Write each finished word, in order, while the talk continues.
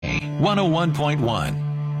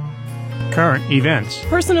101.1. Current events,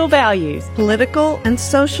 personal values, political and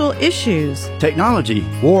social issues, technology,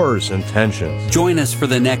 wars, and tensions. Join us for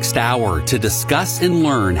the next hour to discuss and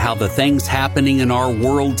learn how the things happening in our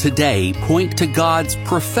world today point to God's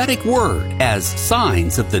prophetic word as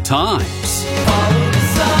signs of the times. Follow the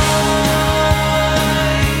signs,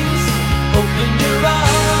 open your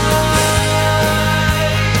eyes,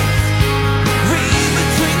 read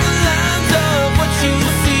between the lines of what you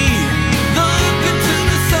see, look into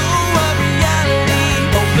the soul of reality,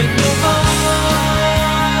 open your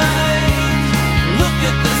mind, look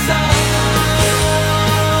at the sign,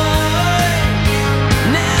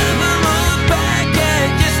 never look back at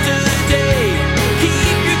yesterday,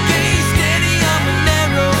 keep your gaze steady on the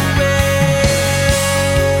narrow way.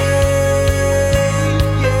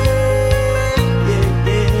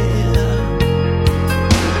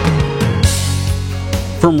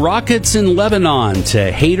 From rockets in Lebanon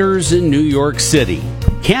to haters in New York City,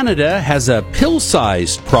 Canada has a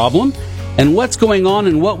pill-sized problem, and what's going on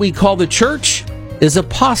in what we call the church is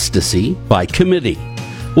apostasy by committee.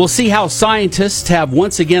 We'll see how scientists have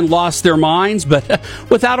once again lost their minds, but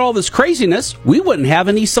without all this craziness, we wouldn't have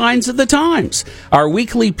any signs of the times. Our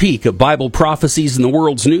weekly peek at Bible prophecies in the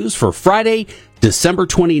world's news for Friday, December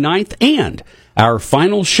 29th, and our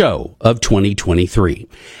final show of 2023.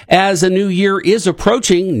 As a new year is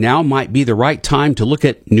approaching, now might be the right time to look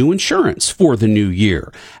at new insurance for the new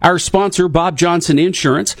year. Our sponsor, Bob Johnson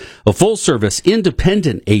Insurance, a full-service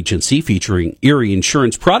independent agency featuring Erie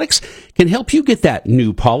insurance products, can help you get that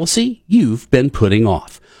new policy you've been putting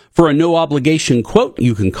off. For a no-obligation quote,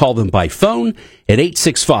 you can call them by phone at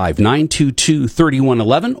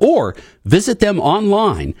 865-922-3111 or visit them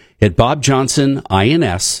online at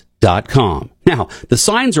bobjohnsonins.com. Now, the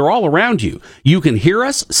signs are all around you. You can hear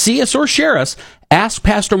us, see us, or share us, ask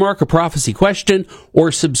Pastor Mark a prophecy question,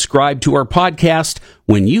 or subscribe to our podcast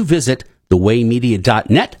when you visit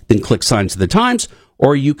thewaymedia.net, then click Signs of the Times,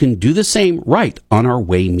 or you can do the same right on our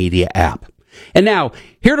Way Media app. And now,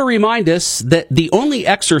 here to remind us that the only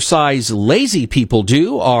exercise lazy people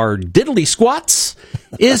do are diddly squats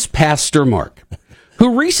is Pastor Mark,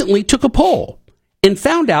 who recently took a poll and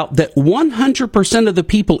found out that 100% of the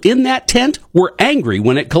people in that tent were angry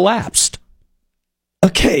when it collapsed.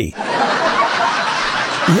 Okay. Yeah.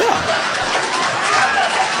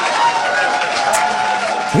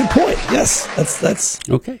 Good point. Yes. That's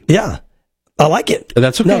okay. Yeah. I like it.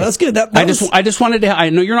 That's okay. No, that's good. I just wanted to.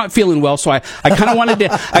 I know you're not feeling well, so I kind of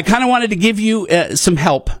wanted to give you some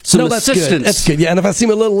help, some assistance. Good. That's good. Yeah, and if I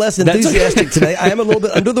seem a little less enthusiastic today, I am a little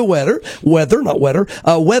bit under the weather.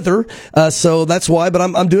 So that's why. But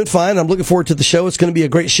I'm doing fine. I'm looking forward to the show. It's going to be a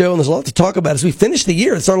great show, and there's a lot to talk about as we finish the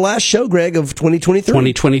year. It's our last show, Greg, of 2023.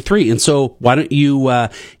 2023, and so why don't you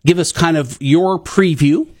give us kind of your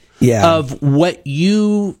preview? Yeah. Of what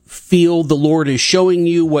you feel the Lord is showing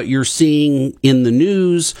you, what you're seeing in the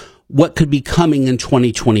news, what could be coming in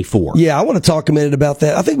 2024. Yeah, I want to talk a minute about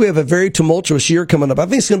that. I think we have a very tumultuous year coming up. I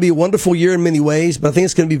think it's going to be a wonderful year in many ways, but I think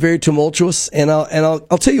it's going to be very tumultuous, and I'll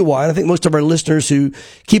tell you why. And I think most of our listeners who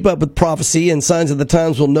keep up with prophecy and signs of the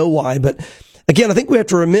times will know why, but again, I think we have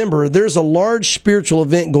to remember there's a large spiritual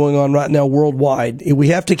event going on right now worldwide. We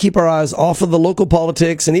have to keep our eyes off of the local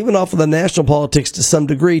politics and even off of the national politics to some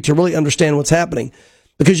degree to really understand what's happening.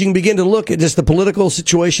 Because you can begin to look at just the political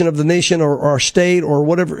situation of the nation or our state or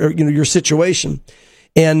whatever, your situation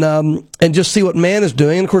and just see what man is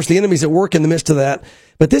doing. And of course, the enemy's at work in the midst of that.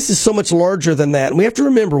 But this is so much larger than that. And we have to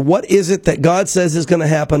remember, what is it that God says is going to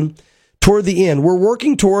happen toward the end? We're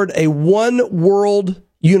working toward a one world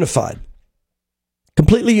unified.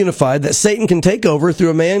 Completely unified, that Satan can take over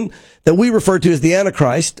through a man that we refer to as the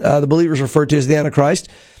Antichrist, the believers refer to as the Antichrist,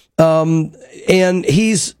 and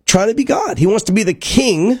he's trying to be God. He wants to be the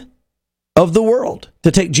king of the world,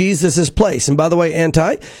 to take Jesus' place. And by the way,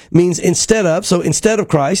 anti means instead of, so instead of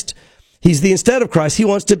Christ, he's the instead of Christ. He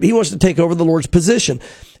wants to take over the Lord's position.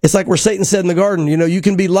 It's like where Satan said in the garden, you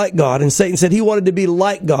can be like God. And Satan said he wanted to be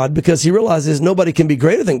like God because he realizes nobody can be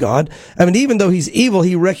greater than God. I mean, even though he's evil,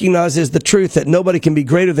 he recognizes the truth that nobody can be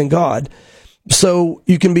greater than God. So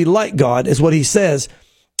you can be like God is what he says.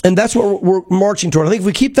 And that's what we're marching toward. I think if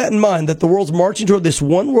we keep that in mind, that the world's marching toward this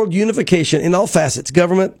one world unification in all facets,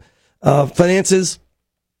 government, finances,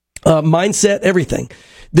 mindset, everything,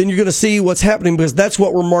 then you're going to see what's happening because that's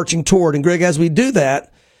what we're marching toward. And Greg, as we do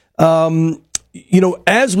that,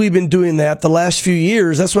 as we've been doing that the last few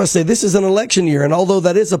years, that's why I say this is an election year. And although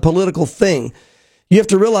that is a political thing, you have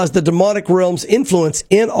to realize the demonic realm's influence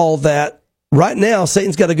in all that. Right now,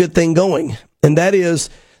 Satan's got a good thing going. And that is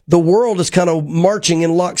the world is kind of marching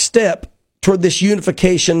in lockstep toward this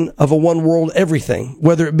unification of a one world everything,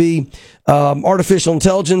 whether it be artificial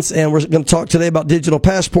intelligence, and we're going to talk today about digital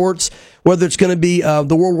passports, whether it's going to be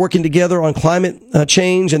the world working together on climate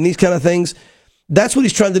change and these kind of things. That's what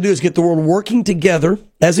he's trying to do, is get the world working together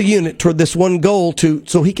as a unit toward this one goal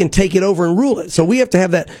so he can take it over and rule it. So we have to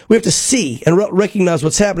have that. We have to see and recognize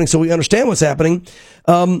what's happening so we understand what's happening,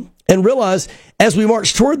 and realize as we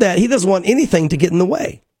march toward that, he doesn't want anything to get in the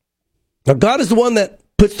way. Now, God is the one that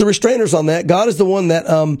puts the restrainers on that. God is the one that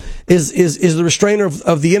is the restrainer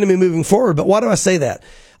of the enemy moving forward. But why do I say that?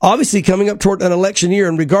 Obviously, coming up toward an election year,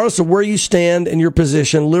 and regardless of where you stand in your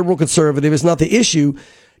position, liberal, conservative, is not the issue.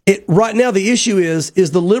 Right now, the issue is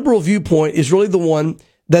the liberal viewpoint is really the one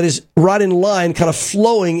that is right in line, kind of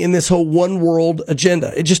flowing in this whole one world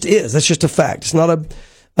agenda. It just is. That's just a fact. It's not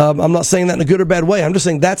I'm not saying that in a good or bad way. I'm just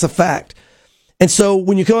saying that's a fact. And so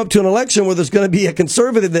when you come up to an election where there's going to be a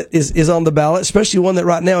conservative that is on the ballot, especially one that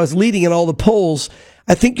right now is leading in all the polls,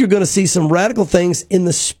 I think you're going to see some radical things in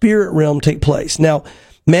the spirit realm take place. Now,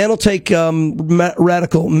 man will take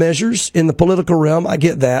radical measures in the political realm. I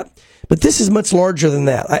get that. But this is much larger than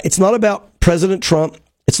that. It's not about President Trump.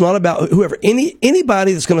 It's not about whoever.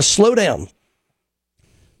 Anybody that's going to slow down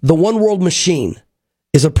the one world machine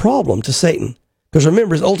is a problem to Satan. Because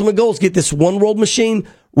remember, his ultimate goal is to get this one world machine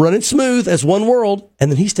running smooth as one world,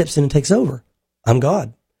 and then he steps in and takes over. I'm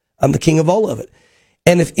God. I'm the king of all of it.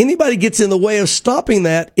 And if anybody gets in the way of stopping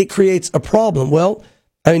that, it creates a problem. Well,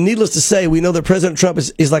 I mean, needless to say, we know that President Trump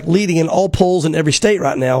is like leading in all polls in every state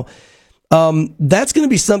right now. That's going to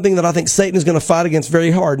be something that I think Satan is going to fight against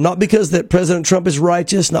very hard. Not because that President Trump is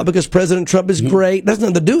righteous, not because President Trump is great. That has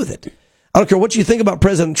nothing to do with it. I don't care what you think about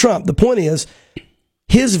President Trump. The point is,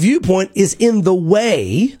 his viewpoint is in the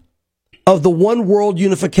way of the one world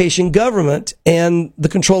unification government and the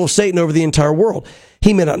control of Satan over the entire world.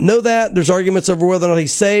 He may not know that. There's arguments over whether or not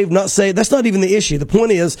he's saved, not saved. That's not even the issue. The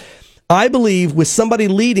point is, I believe with somebody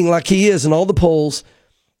leading like he is in all the polls,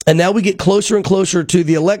 and now we get closer and closer to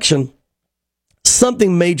the election,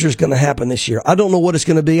 something major is going to happen this year. I don't know what it's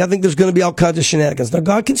going to be. I think there's going to be all kinds of shenanigans. Now,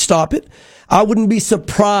 God can stop it. I wouldn't be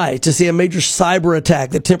surprised to see a major cyber attack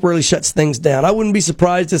that temporarily shuts things down. I wouldn't be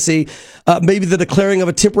surprised to see maybe the declaring of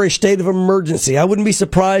a temporary state of emergency. I wouldn't be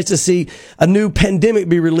surprised to see a new pandemic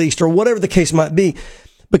be released or whatever the case might be,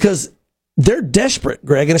 because they're desperate,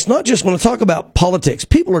 Greg. And it's not just when I talk about politics.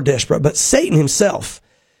 People are desperate, but Satan himself,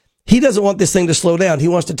 he doesn't want this thing to slow down. He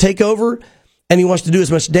wants to take over, and he wants to do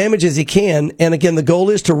as much damage as he can. And again, the goal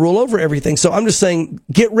is to rule over everything. So I'm just saying,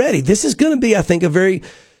 get ready. This is going to be, I think, a very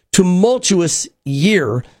tumultuous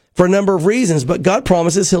year for a number of reasons. But God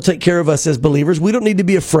promises he'll take care of us as believers. We don't need to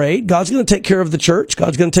be afraid. God's going to take care of the church.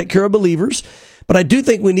 God's going to take care of believers. But I do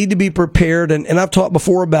think we need to be prepared. And I've talked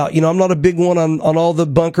before about, I'm not a big one on all the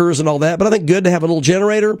bunkers and all that, but I think good to have a little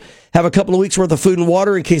generator, have a couple of weeks worth of food and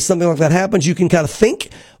water in case something like that happens. You can kind of think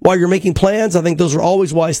while you're making plans. I think those are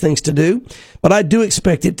always wise things to do. But I do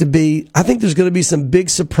expect it to be, I think there's going to be some big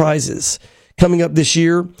surprises coming up this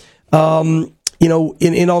year.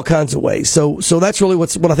 In all kinds of ways. So that's really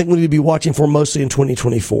what I think we need to be watching for mostly in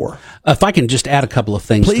 2024. If I can just add a couple of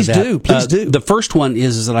things Please to that. do. Please do. The first one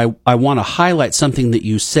is that I want to highlight something that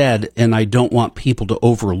you said, and I don't want people to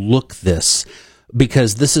overlook this,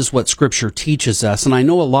 because this is what Scripture teaches us. And I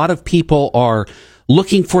know a lot of people are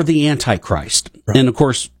looking for the Antichrist. Right. And of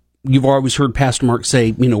course, you've always heard Pastor Mark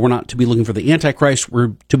say, we're not to be looking for the Antichrist,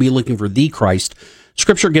 we're to be looking for the Christ.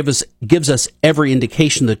 Scripture gives us every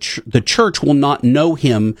indication that the church will not know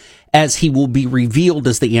him as he will be revealed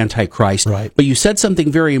as the Antichrist. Right. But you said something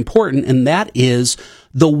very important, and that is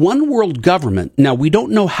the one world government. Now, we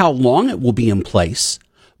don't know how long it will be in place,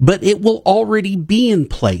 but it will already be in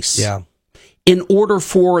place. Yeah. In order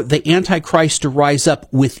for the Antichrist to rise up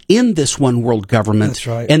within this one world government. That's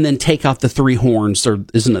right. And then take out the three horns, or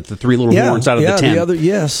isn't it the three little horns out of the 10? The other,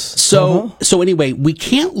 yes. So anyway, we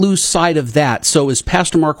can't lose sight of that. So as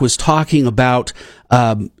Pastor Mark was talking about,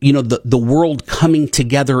 the world coming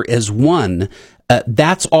together as one,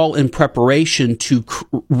 that's all in preparation to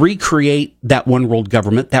recreate that one world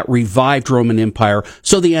government, that revived Roman Empire,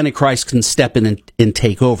 so the Antichrist can step in and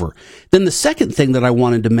take over. Then the second thing that I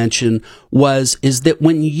wanted to mention is that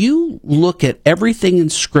when you look at everything in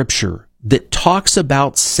Scripture that talks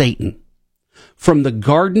about Satan, from the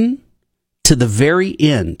garden to the very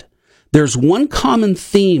end, there's one common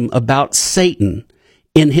theme about Satan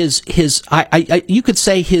in his you could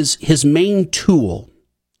say his main tool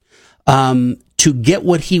to get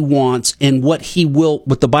what he wants, and what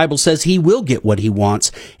the Bible says he will get what he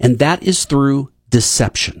wants, and that is through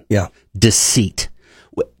deception. Yeah. Deceit.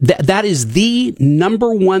 That is the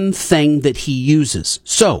number one thing that he uses.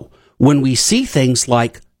 So when we see things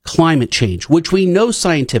like climate change, which we know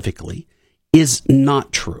scientifically is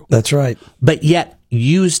not true. That's right. But yet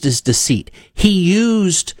used as deceit. He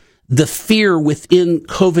used the fear within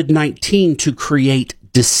COVID-19 to create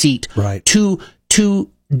deceit, right,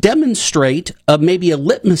 to demonstrate maybe a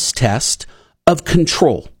litmus test of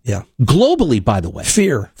control. Yeah. Globally, by the way.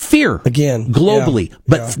 Fear. Again. Globally.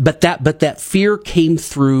 Yeah. But that fear came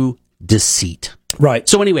through deceit. Right.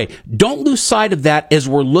 So anyway, don't lose sight of that as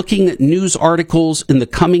we're looking at news articles in the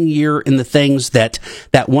coming year and the things that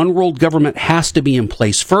one world government has to be in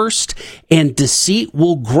place first, and deceit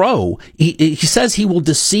will grow. He says he will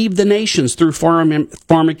deceive the nations through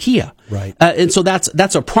pharmakia. Right. And so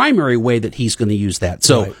that's a primary way that he's going to use that.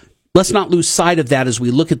 So right, let's not lose sight of that as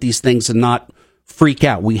we look at these things and not freak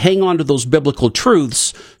out. We hang on to those biblical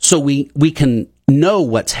truths so we can know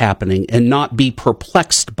what's happening and not be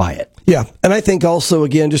perplexed by it. Yeah. And I think also,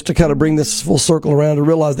 again, just to kind of bring this full circle around, to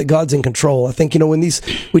realize that God's in control. I think, when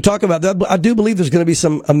we talk about that, I do believe there's going to be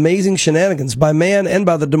some amazing shenanigans by man and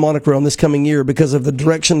by the demonic realm this coming year because of the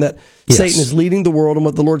direction that Satan is leading the world and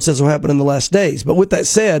what the Lord says will happen in the last days. But with that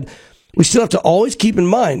said, we still have to always keep in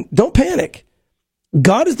mind, don't panic.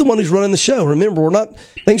 God is the one who's running the show. Remember,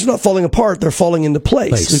 things are not falling apart, they're falling into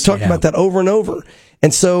place. We've talked about that over and over.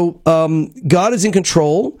 And so God is in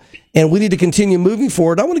control, and we need to continue moving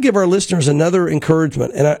forward. I want to give our listeners another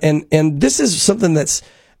encouragement, and this is something that's,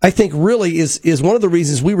 I think, really is one of the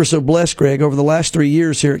reasons we were so blessed, Greg, over the last 3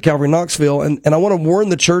 years here at Calvary Knoxville. And I want to warn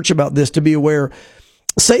the church about this, to be aware.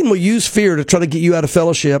 Satan will use fear to try to get you out of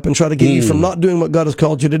fellowship and try to get you from not doing what God has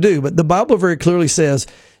called you to do. But the Bible very clearly says,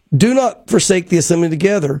 do not forsake the assembly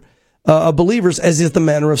together of believers, as is the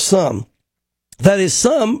manner of some. That is,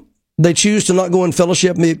 some, they choose to not go in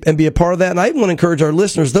fellowship and be a part of that. And I even want to encourage our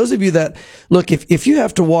listeners, those of you that, look, if you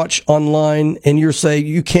have to watch online and you're saying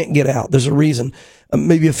you can't get out, there's a reason,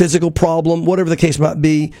 maybe a physical problem, whatever the case might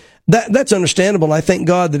be, that's understandable. And I thank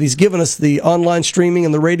God that He's given us the online streaming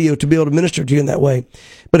and the radio to be able to minister to you in that way.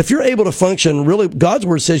 But if you're able to function, really, God's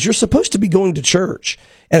Word says you're supposed to be going to church.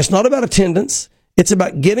 And it's not about attendance. It's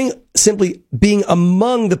about simply being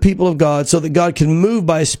among the people of God so that God can move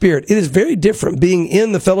by His Spirit. It is very different being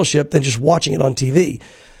in the fellowship than just watching it on TV.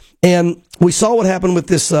 And we saw what happened with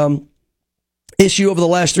this issue over the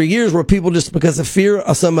last 3 years, where people, just because of fear,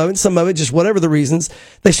 some of it, just whatever the reasons,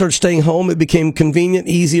 they started staying home. It became convenient,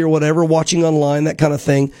 easy, or whatever, watching online, that kind of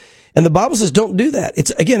thing. And the Bible says don't do that.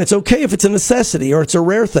 It's okay if it's a necessity or it's a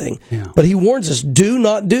rare thing. Yeah. But He warns us, do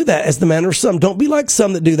not do that as the manner of some. Don't be like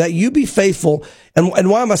some that do that. You be faithful. And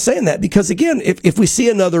why am I saying that? Because, again, if we see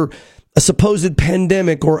a supposed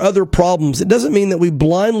pandemic or other problems, it doesn't mean that we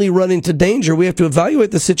blindly run into danger. We have to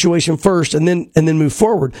evaluate the situation first and then move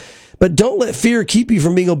forward. But don't let fear keep you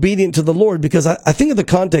from being obedient to the Lord, because I think of the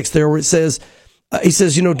context there where it says, He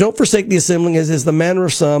says, don't forsake the assembling, as is the manner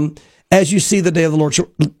of some, as you see the day of the Lord.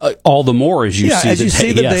 All the more as you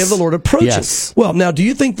see the day of the Lord approaching. Yes. Well, now, do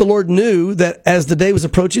you think the Lord knew that as the day was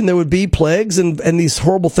approaching, there would be plagues and these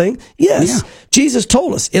horrible things? Yes. Yeah. Jesus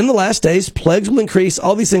told us, in the last days, plagues will increase,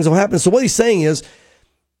 all these things will happen. So what He's saying is,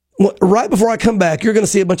 right before I come back, you're going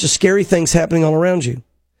to see a bunch of scary things happening all around you.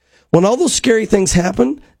 When all those scary things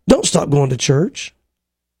happen, don't stop going to church.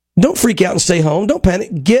 Don't freak out and stay home. Don't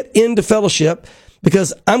panic. Get into fellowship,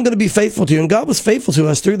 because I'm going to be faithful to you. And God was faithful to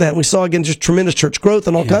us through that. And we saw, again, just tremendous church growth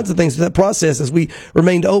and all kinds of things through that process as we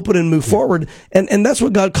remained open and moved forward. And that's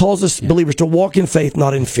what God calls us believers, to walk in faith,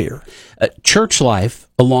 not in fear. Church life,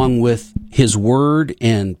 along with His Word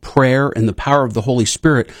and prayer and the power of the Holy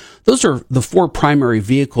Spirit, those are the four primary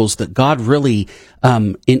vehicles that God really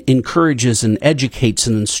encourages and educates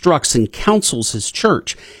and instructs and counsels His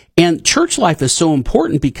church. And church life is so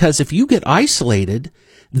important because if you get isolated,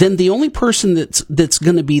 then the only person that's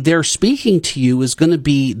going to be there speaking to you is going to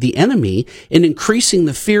be the enemy, and increasing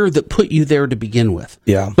the fear that put you there to begin with.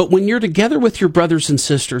 Yeah. But when you're together with your brothers and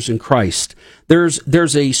sisters in Christ,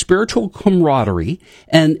 there's a spiritual camaraderie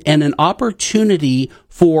and an opportunity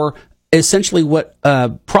for essentially what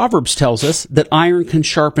Proverbs tells us, that iron can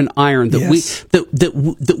sharpen iron,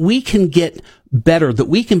 that we can get better, that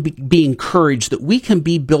we can be encouraged, that we can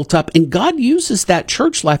be built up. And God uses that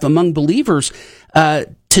church life among believers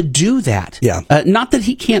to do that. Yeah. Not that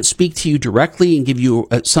He can't speak to you directly and give you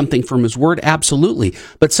something from His Word, absolutely.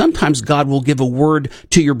 But sometimes God will give a word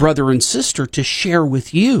to your brother and sister to share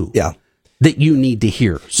with you. Yeah. That you need to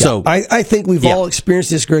hear. So I think we've all experienced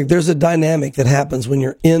this, Greg. There's a dynamic that happens when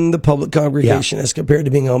you're in the public congregation as compared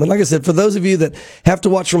to being home. And like I said, for those of you that have to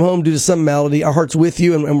watch from home due to some malady, our heart's with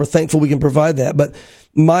you, and we're thankful we can provide that. But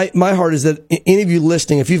my heart is that any of you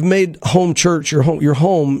listening, if you've made home church your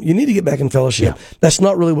home, you need to get back in fellowship. Yeah. That's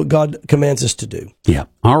not really what God commands us to do. Yeah.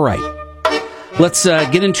 All right. Let's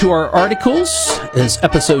get into our articles as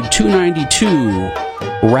episode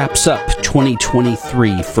 292 wraps up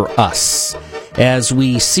 2023 for us. As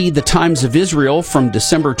we see the Times of Israel from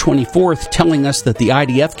December 24th telling us that the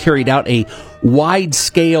IDF carried out a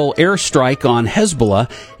wide-scale airstrike on Hezbollah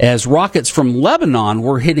as rockets from Lebanon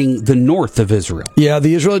were hitting the north of Israel. Yeah,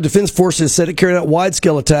 the Israeli Defense Forces said it carried out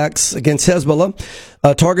wide-scale attacks against Hezbollah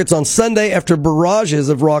targets on Sunday after barrages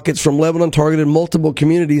of rockets from Lebanon targeted multiple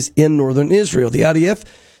communities in northern Israel. The IDF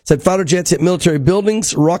said fighter jets hit military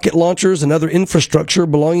buildings, rocket launchers, and other infrastructure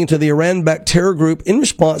belonging to the Iran-backed terror group in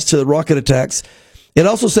response to the rocket attacks. It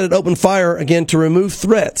also said it opened fire again to remove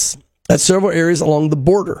threats at several areas along the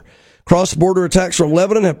border. Cross-border attacks from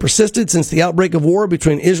Lebanon have persisted since the outbreak of war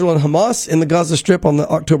between Israel and Hamas in the Gaza Strip on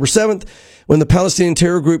October 7th, when the Palestinian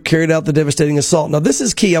terror group carried out the devastating assault. Now, this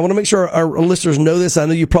is key. I want to make sure our listeners know this. I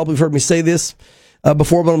know you probably heard me say this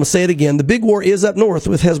before, but I'm going to say it again. The big war is up north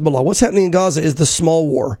with Hezbollah. What's happening in Gaza is the small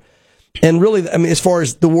war. And really, I mean, as far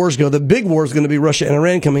as the wars go, the big war is going to be Russia and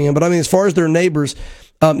Iran coming in. But I mean, as far as their neighbors,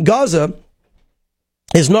 Gaza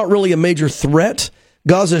is not really a major threat.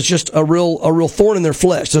 Gaza is just a real thorn in their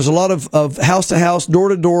flesh. There's a lot of house to house, door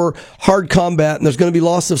to door, hard combat, and there's going to be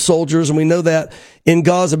loss of soldiers, and we know that in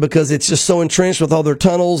Gaza because it's just so entrenched with all their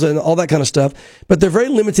tunnels and all that kind of stuff. But they're very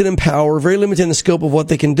limited in power, very limited in the scope of what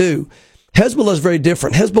they can do. Hezbollah is very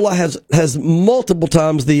different. Hezbollah has multiple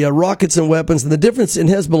times the rockets and weapons, and the difference in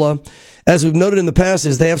Hezbollah, as we've noted in the past,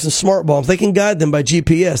 is they have some smart bombs. They can guide them by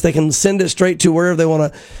GPS. They can send it straight to wherever they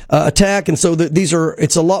want to attack, and so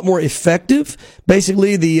it's a lot more effective.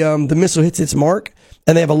 Basically, the missile hits its mark,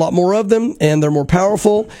 and they have a lot more of them, and they're more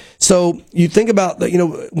powerful. So you think about that. You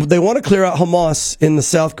know, they want to clear out Hamas in the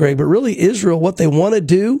south, Greg, but really Israel, what they want to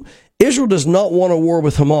do, Israel does not want a war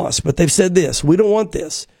with Hamas, but they've said this: we don't want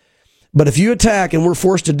this. But if you attack and we're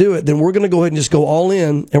forced to do it, then we're going to go ahead and just go all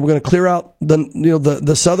in, and we're going to clear out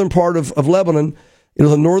the southern part of Lebanon,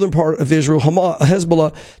 the northern part of Israel,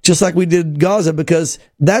 Hezbollah, just like we did Gaza, because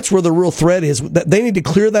that's where the real threat is. They need to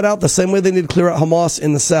clear that out the same way they need to clear out Hamas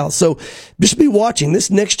in the south. So just be watching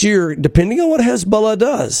this next year, depending on what Hezbollah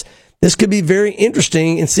does. This could be very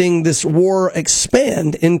interesting in seeing this war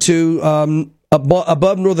expand into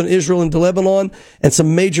above northern Israel into Lebanon, and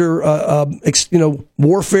some major,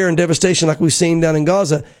 warfare and devastation like we've seen down in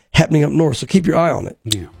Gaza happening up north. So keep your eye on it.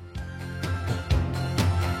 Yeah.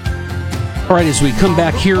 All right, as we come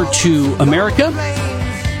back here to America,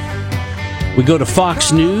 we go to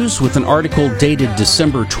Fox News with an article dated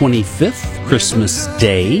December 25th, Christmas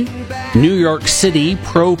Day. New York City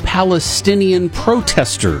pro-Palestinian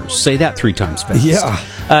protesters, say that 3 times fast,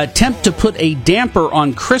 attempt to put a damper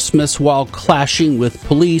on Christmas while clashing with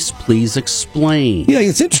police. Please explain. Yeah,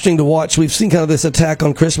 it's interesting to watch. We've seen kind of this attack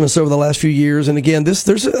on Christmas over the last few years. And again, there's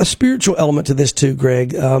a spiritual element to this too, Greg.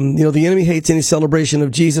 The enemy hates any celebration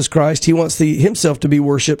of Jesus Christ. He wants himself to be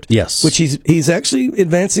worshipped. Yes. Which he's actually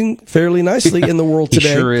advancing fairly nicely in the world today.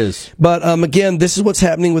 He sure is. But again, this is what's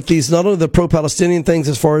happening with these, not only the pro-Palestinian things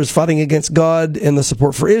as far as fighting against God and the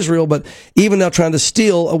support for Israel, but even now trying to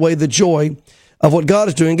steal away the joy of what God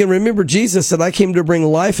is doing. Again, remember, Jesus said, I came to bring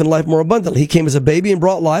life and life more abundantly. He came as a baby and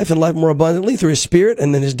brought life and life more abundantly through his Spirit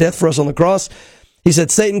and then his death for us on the cross. He said,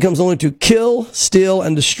 Satan comes only to kill, steal,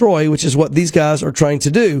 and destroy, which is what these guys are trying to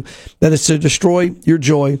do. That is to destroy your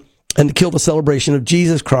joy and to kill the celebration of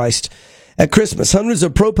Jesus Christ at Christmas. Hundreds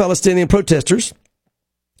of pro-Palestinian protesters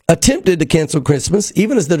attempted to cancel Christmas,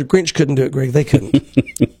 even as the Grinch couldn't do it, Greg. They couldn't.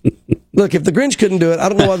 Look, if the Grinch couldn't do it, I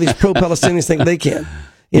don't know why these pro-Palestinians think they can.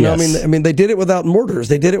 I mean, they did it without mortars.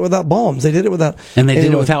 They did it without bombs. They did it without... And they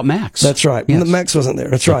did it without Max. That's right. Yes. Max wasn't there.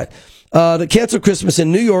 That's right. To cancel Christmas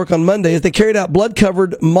in New York on Monday, as they carried out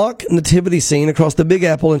blood-covered mock nativity scene across the Big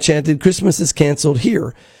Apple and chanted, Christmas is canceled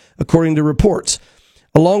here, according to reports.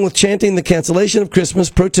 Along with chanting the cancellation of Christmas,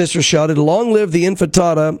 protesters shouted, long live the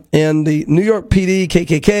Intifada, and the New York PD,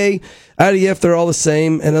 KKK, IDF, they're all the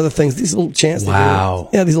same, and other things. These little chants. Wow.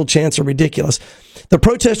 These little chants are ridiculous. The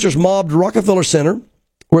protesters mobbed Rockefeller Center,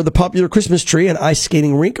 where the popular Christmas tree and ice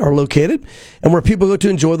skating rink are located, and where people go to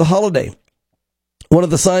enjoy the holiday. One of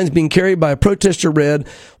the signs being carried by a protester read,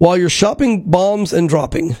 while you're shopping, bombs and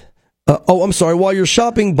dropping. While you're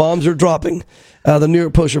shopping, bombs are dropping. The New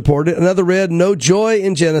York Post reported. Another read, no joy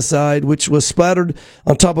in genocide, which was splattered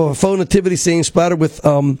on top of a faux nativity scene, splattered with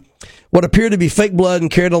what appeared to be fake blood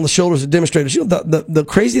and carried on the shoulders of demonstrators. You know, the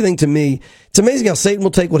crazy thing to me, it's amazing how Satan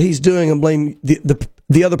will take what he's doing and blame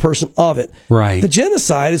the other person of it. Right. The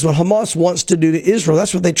genocide is what Hamas wants to do to Israel.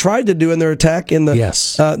 That's what they tried to do in their attack in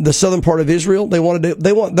the southern part of Israel.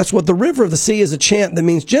 That's what the river of the sea is, a chant that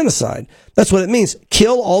means genocide. That's what it means.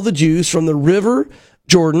 Kill all the Jews from the river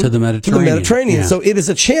Jordan to the Mediterranean. Yeah. So it is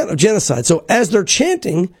a chant of genocide. So as they're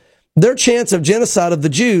chanting their chants of genocide of the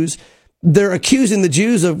Jews, they're accusing the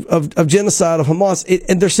Jews of genocide of Hamas,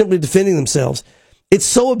 and they're simply defending themselves. It's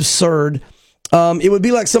so absurd. It would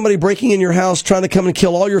be like somebody breaking in your house, trying to come and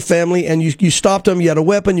kill all your family, and you stopped them, you had a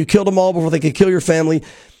weapon, you killed them all before they could kill your family,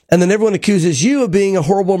 and then everyone accuses you of being a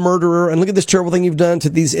horrible murderer, and look at this terrible thing you've done to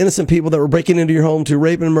these innocent people that were breaking into your home to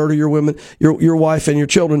rape and murder your women, your wife and your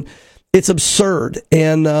children. It's absurd,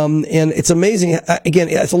 and it's amazing. Again,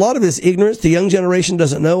 it's a lot of it is ignorance. The young generation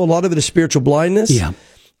doesn't know. A lot of it is spiritual blindness. Yeah.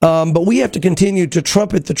 But we have to continue to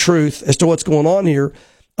trumpet the truth as to what's going on here,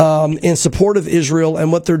 in support of Israel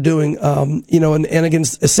and what they're doing. And again,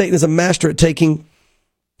 Satan is a master at taking,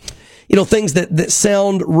 things that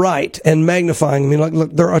sound right and magnifying. I mean,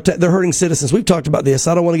 look, they're hurting citizens. We've talked about this.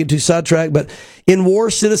 I don't want to get too sidetracked, but in war,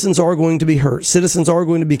 citizens are going to be hurt. Citizens are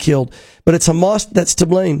going to be killed. But it's Hamas that's to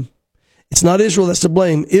blame. It's not Israel that's to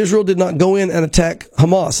blame. Israel did not go in and attack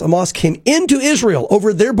Hamas. Hamas came into Israel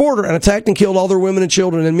over their border and attacked and killed all their women and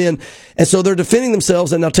children and men. And so they're defending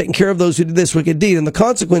themselves and now taking care of those who did this wicked deed. And the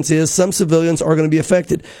consequence is some civilians are going to be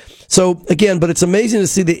affected. So again, but it's amazing to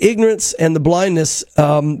see the ignorance and the blindness.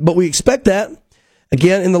 But we expect that.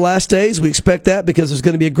 Again, in the last days, we expect that because there's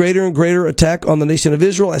going to be a greater and greater attack on the nation of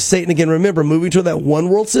Israel as Satan, again, remember, moving to that one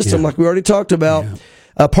world system like we already talked about. Yeah.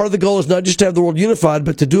 Part of the goal is not just to have the world unified,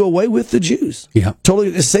 but to do away with the Jews. Yeah,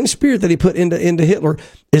 totally. The same spirit that he put into Hitler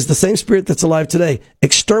is the same spirit that's alive today.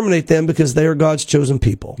 Exterminate them because they are God's chosen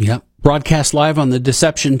people. Yeah. Broadcast live on the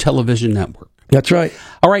Deception Television Network. That's right.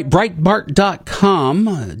 All right.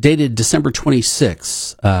 Breitbart.com, dated December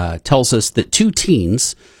 26, tells us that 2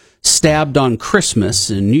 teens stabbed on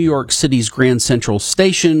Christmas in New York City's Grand Central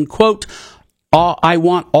Station, quote, I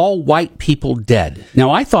want all white people dead.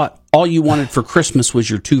 Now, I thought all you wanted for Christmas was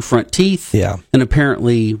your 2 front teeth. Yeah. And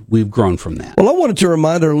apparently we've grown from that. Well, I wanted to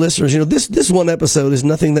remind our listeners, this one episode is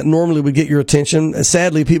nothing that normally would get your attention. And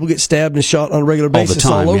sadly, people get stabbed and shot on a regular basis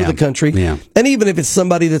all over the country. Yeah. And even if it's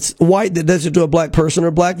somebody that's white that does it to a black person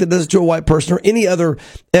or black that does it to a white person or any other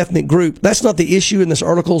ethnic group, that's not the issue in this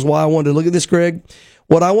article is why I wanted to look at this, Greg.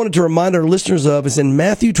 What I wanted to remind our listeners of is in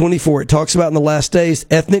Matthew 24, it talks about in the last days,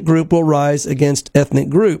 ethnic group will rise against ethnic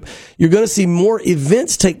group. You're going to see more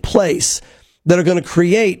events take place that are going to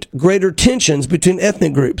create greater tensions between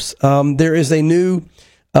ethnic groups. There is a new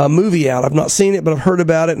movie out. I've not seen it, but I've heard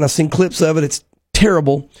about it, and I've seen clips of it. It's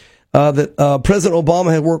terrible that President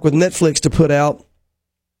Obama had worked with Netflix to put out.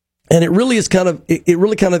 And it really kind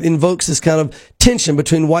of invokes this kind of tension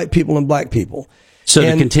between white people and black people. So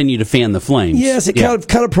to continue to fan the flames. Yes, it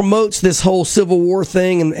kind of promotes this whole Civil War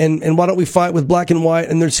thing, and why don't we fight with black and white?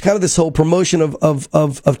 And there's kind of this whole promotion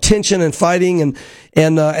of tension and fighting, and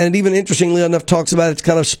it even interestingly enough talks about it's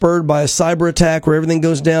kind of spurred by a cyber attack where everything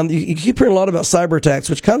goes down. You keep hearing a lot about cyber attacks,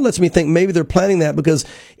 which kind of lets me think maybe they're planning that because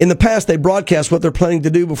in the past they broadcast what they're planning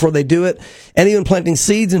to do before they do it, and even planting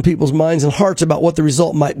seeds in people's minds and hearts about what the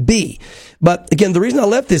result might be. But again, the reason I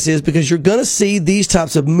left this is because you're going to see these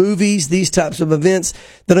types of movies, these types of events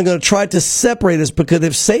that are going to try to separate us, because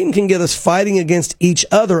if Satan can get us fighting against each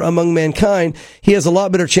other among mankind, he has a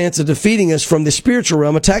lot better chance of defeating us from the spiritual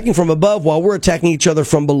realm, attacking from above while we're attacking each other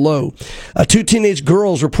from below. 2 teenage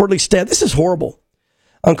girls reportedly stabbed. This is horrible.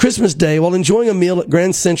 On Christmas Day, while enjoying a meal at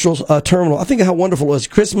Grand Central Terminal, I think how wonderful it was.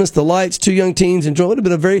 Christmas, the lights, 2 young teens enjoying. It would have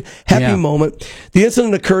been a very happy moment. The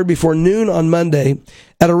incident occurred before noon on Monday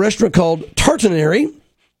at a restaurant called Tartanary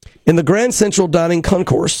in the Grand Central Dining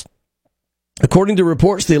Concourse. According to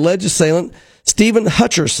reports, the alleged assailant, Stephen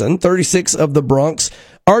Hutcherson, 36 of the Bronx,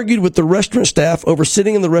 argued with the restaurant staff over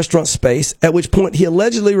sitting in the restaurant space, at which point he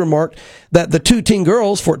allegedly remarked that the 2 teen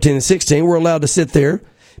girls, 14 and 16, were allowed to sit there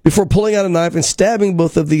before pulling out a knife and stabbing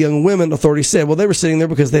both of the young women, authorities said. Well, they were sitting there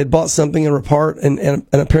because they had bought something and were apart, and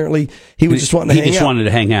apparently he was just wanting to hang out. He just wanted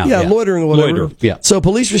to hang out. Yeah, loitering or whatever. Loiter, yeah. So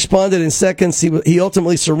police responded in seconds. He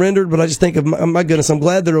ultimately surrendered, but I just think of, my goodness, I'm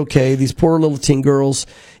glad they're okay. These poor little teen girls.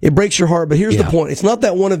 It breaks your heart, but here's the point. It's not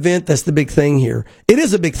that one event that's the big thing here. It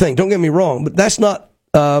is a big thing, don't get me wrong, but that's not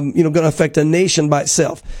going to affect a nation by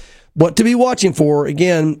itself. What to be watching for,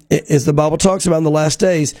 again, as the Bible talks about in the last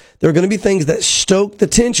days, there are going to be things that stoke the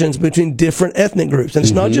tensions between different ethnic groups. And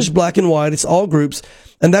it's not just black and white, it's all groups.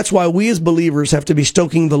 And that's why we as believers have to be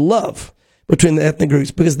stoking the love between the ethnic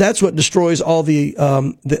groups, because that's what destroys all the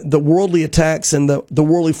worldly attacks and the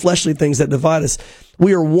worldly fleshly things that divide us.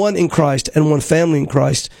 We are one in Christ and one family in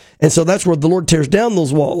Christ. And so that's where the Lord tears down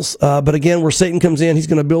those walls. But again, where Satan comes in, he's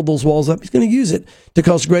going to build those walls up. He's going to use it to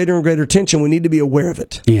cause greater and greater tension. We need to be aware of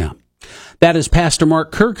it. Yeah. That is Pastor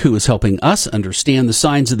Mark Kirk, who is helping us understand the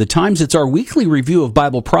signs of the times. It's our weekly review of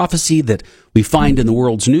Bible prophecy that we find in the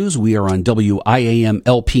world's news. We are on WIAM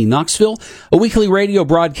LP Knoxville, a weekly radio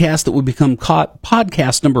broadcast that will become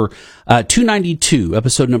podcast number 292,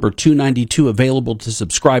 episode number 292, available to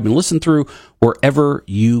subscribe and listen through wherever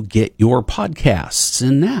you get your podcasts.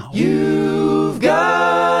 And now, You've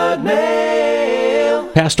got mail.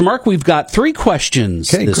 Pastor Mark, we've got 3 questions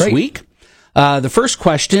this great. week. The first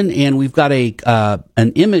question, and we've got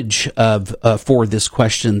an image of for this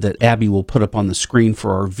question that Abby will put up on the screen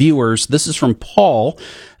for our viewers. This is from Paul,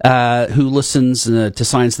 who listens to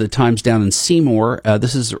Signs of the Times down in Seymour.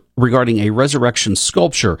 This is regarding a resurrection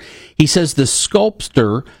sculpture. He says the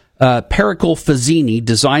sculptor Pericle Fazzini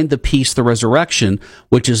designed the piece The Resurrection,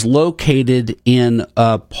 which is located in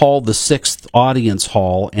Paul VI Audience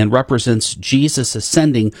Hall and represents Jesus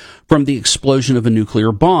ascending from the explosion of a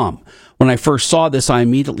nuclear bomb. When I first saw this, I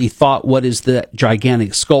immediately thought, what is the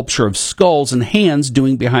gigantic sculpture of skulls and hands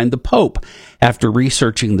doing behind the Pope? After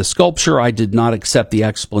researching the sculpture, I did not accept the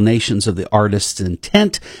explanations of the artist's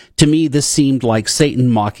intent. To me, this seemed like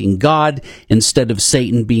Satan mocking God. Instead of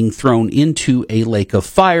Satan being thrown into a lake of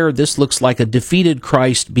fire, this looks like a defeated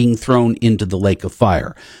Christ being thrown into the lake of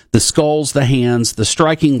fire. The skulls, the hands, the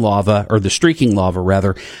streaking lava,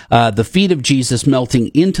 the feet of Jesus melting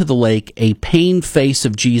into the lake, a pained face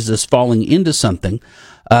of Jesus falling into something,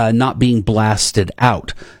 not being blasted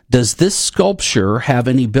out. Does this sculpture have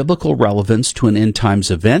any biblical relevance to an end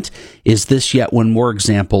times event? Is this yet one more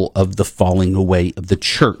example of the falling away of the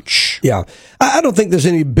church? Yeah. I don't think there's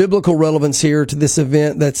any biblical relevance here to this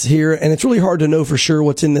event that's here, and it's really hard to know for sure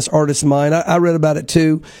what's in this artist's mind. I read about it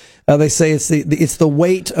too. They say it's the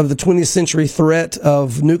weight of the 20th century threat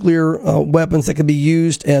of nuclear weapons that could be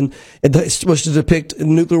used, and it's supposed to depict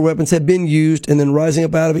nuclear weapons have been used, and then rising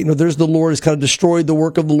up out of it. There's the Lord has kind of destroyed the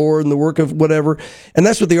work of the Lord and the work of whatever, and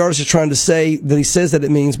that's what the artist is trying to say. That he says that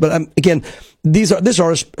it means, but again, this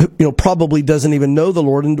artist probably doesn't even know the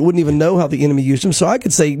Lord and wouldn't even know how the enemy used him. So I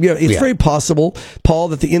could say it's very possible, Paul,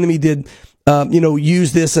 that the enemy did.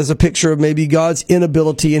 Use this as a picture of maybe God's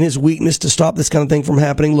inability and his weakness to stop this kind of thing from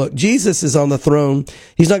happening. Look, Jesus is on the throne.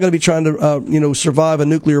 He's not going to be trying to, survive a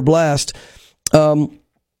nuclear blast. I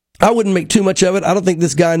wouldn't make too much of it. I don't think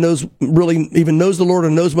this guy really even knows the Lord or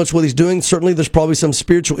knows much what he's doing. Certainly there's probably some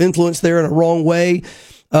spiritual influence there in a wrong way.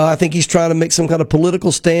 I think he's trying to make some kind of political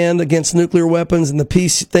stand against nuclear weapons and the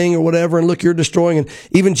peace thing or whatever. And look, you're destroying. And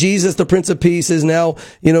even Jesus, the Prince of Peace, is now,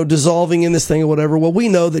 dissolving in this thing or whatever. Well, we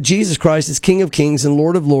know that Jesus Christ is King of Kings and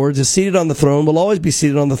Lord of Lords, is seated on the throne, will always be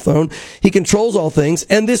seated on the throne. He controls all things.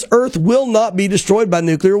 And this earth will not be destroyed by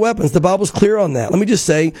nuclear weapons. The Bible's clear on that. Let me just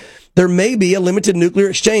say, there may be a limited nuclear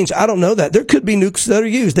exchange. I don't know that. There could be nukes that are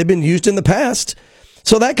used. They've been used in the past.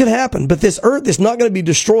 So that could happen. But this earth is not going to be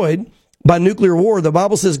destroyed by nuclear war. The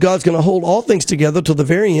Bible says God's going to hold all things together till the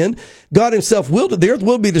very end. God himself the earth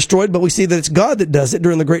will be destroyed, but we see that it's God that does it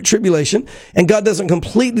during the Great Tribulation. And God doesn't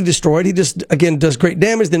completely destroy it. He just, again, does great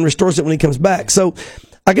damage, then restores it when he comes back. So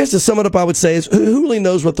I guess to sum it up, I would say is who really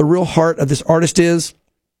knows what the real heart of this artist is?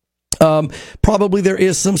 Probably there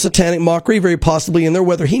is some satanic mockery, very possibly in there,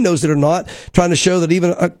 whether he knows it or not, trying to show that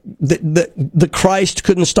even the Christ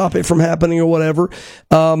couldn't stop it from happening or whatever.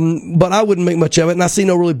 But I wouldn't make much of it, and I see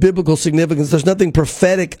no really biblical significance. There's nothing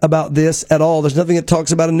prophetic about this at all. There's nothing that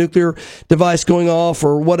talks about a nuclear device going off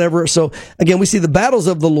or whatever. So again, we see the battles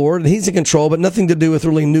of the Lord, and he's in control, but nothing to do with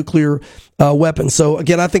really nuclear weapons. So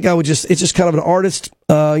again, I think it's just kind of an artist,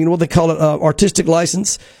 what they call it, artistic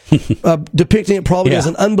license, depicting it probably as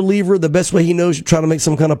an unbeliever. The best way he knows to try to make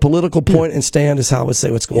some kind of political point and stand is how I would say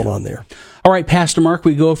what's going on there. All right, Pastor Mark,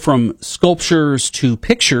 we go from sculptures to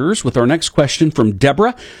pictures with our next question from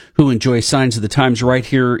Deborah, who enjoys Signs of the Times right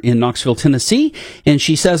here in Knoxville, Tennessee. And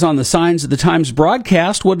she says on the Signs of the Times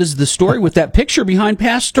broadcast, what is the story with that picture behind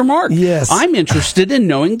Pastor Mark? Yes. I'm interested in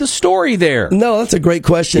knowing the story there. No, that's a great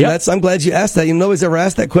question. Yep. I'm glad you asked that. Nobody's ever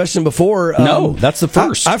asked that question before. No, that's the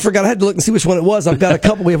first. I forgot. I had to look and see which one it was. I've got a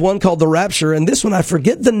couple. We have one called The Rapture, and this one, I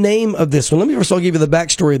forget the name of this one. Let me first of all give you the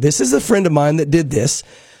backstory of this. This is a friend of mine that did this.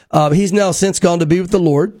 He's now since gone to be with the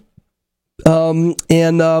Lord. Glenn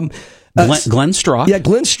Strock. Yeah,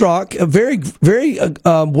 Glenn Strock, a very, very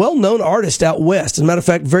well-known artist out west. As a matter of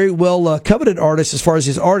fact, very well coveted artist as far as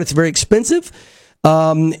his art. It's very expensive.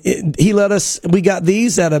 He let us. We got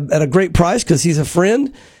these at a great price because he's a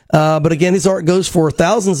friend. But again, his art goes for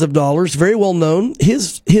thousands of dollars. Very well known.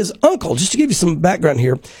 His uncle, just to give you some background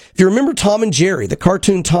here, if you remember Tom and Jerry, the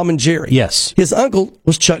cartoon Tom and Jerry. Yes. His uncle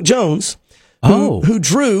was Chuck Jones. Who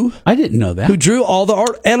drew? I didn't know that. Who drew all the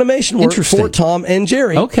art animation work for Tom and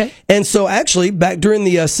Jerry? Okay. And so, actually, back during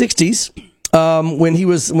the '60s,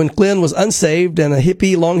 when Glenn was unsaved and a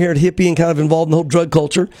hippie, long-haired hippie, and kind of involved in the whole drug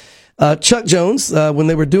culture. Chuck Jones, when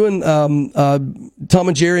they were doing Tom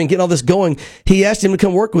and Jerry and getting all this going, he asked him to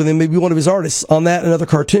come work with him, maybe one of his artists, on that and other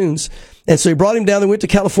cartoons. And so he brought him down. They went to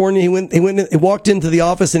California. He walked into the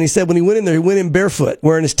office, and he said when he went in there, he went in barefoot,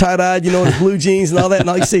 wearing his tie-dyed, his blue jeans and all that. And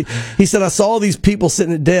all you see, he said, I saw all these people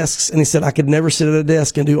sitting at desks, and he said, I could never sit at a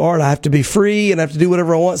desk and do art. I have to be free, and I have to do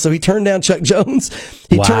whatever I want. So he turned down Chuck Jones.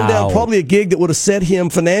 He turned down probably a gig that would have set him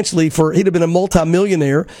financially he'd have been a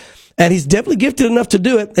multimillionaire. And he's definitely gifted enough to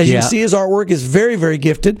do it. As you can see, his artwork is very, very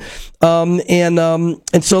gifted.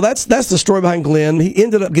 And so that's the story behind Glenn. He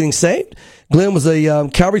ended up getting saved. Glenn was a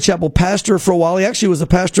Calvary Chapel pastor for a while. He actually was a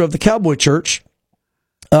pastor of the Cowboy Church.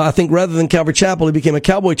 I think rather than Calvary Chapel, he became a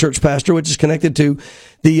Cowboy Church pastor, which is connected to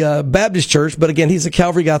the Baptist Church. But again, he's a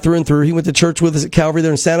Calvary guy through and through. He went to church with us at Calvary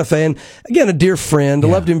there in Santa Fe. And again, a dear friend. I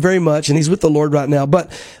loved him very much, and he's with the Lord right now.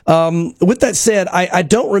 But with that said, I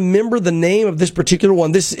don't remember the name of this particular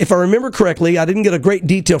one. This, if I remember correctly, I didn't get a great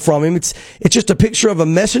detail from him. It's just a picture of a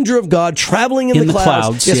messenger of God traveling in the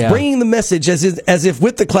clouds. Yes, bringing the message as if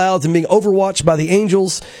with the clouds and being overwatched by the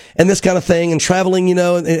angels and this kind of thing, and traveling,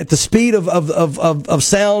 at the speed of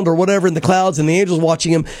sound or whatever in the clouds, and the angels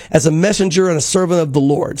watching him as a messenger and a servant of the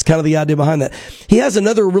Lord. It's kind of the idea behind that. He has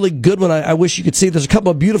another really good one I wish you could see. There's a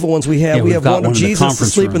couple of beautiful ones we have. We have one of Jesus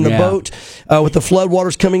asleep in the boat with the flood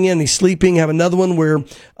waters coming in. He's sleeping. Have another one where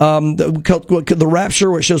the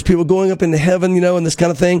rapture, where it shows people going up into heaven, and this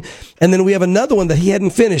kind of thing. And then we have another one that he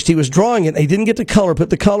hadn't finished. He was drawing it. He didn't get to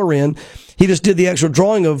put the color in. He just did the actual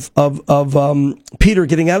drawing of Peter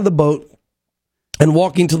getting out of the boat and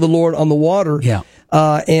walking to the Lord on the water. Yeah.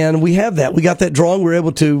 And we have that. We got that drawing. We were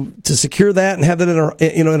able to secure that and have that in our,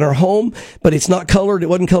 in our home, but it's not colored. It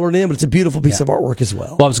wasn't colored in, but it's a beautiful piece of artwork as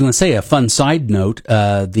well. Well, I was going to say a fun side note,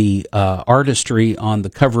 the artistry on the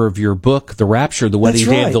cover of your book, The Rapture, The Wedding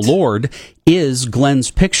Day of the Lord, is Glenn's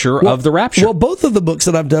picture of the rapture. Well, both of the books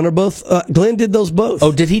that I've done are both, Glenn did those both.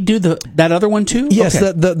 Oh, did he do that other one too? Yes,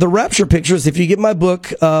 okay. the rapture pictures, if you get my book,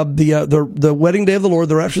 the Wedding Day of the Lord,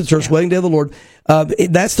 The Rapture of the Church, Wedding Day of the Lord,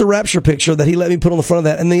 that's the rapture picture that he let me put on the front of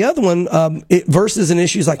that. And the other one, Verses and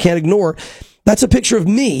Issues I Can't Ignore, that's a picture of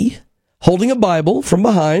me holding a Bible from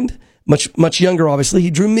behind, much younger, obviously. He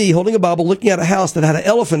drew me holding a Bible, looking at a house that had an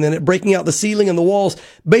elephant in it, breaking out the ceiling and the walls.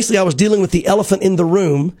 Basically, I was dealing with the elephant in the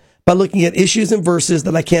room by looking at issues and verses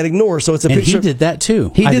that I can't ignore. So it's a picture. And he did that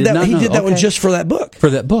too. He did that one just for that book.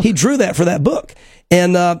 For that book. He drew that for that book.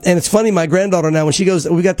 And it's funny, my granddaughter now, when she goes,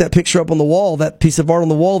 we got that picture up on the wall, that piece of art on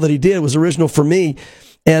the wall that he did was original for me.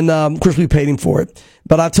 And, of course, we paid him for it.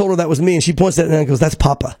 But I told her that was me, and she points at it and goes, "That's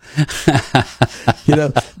Papa."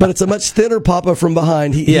 But it's a much thinner Papa from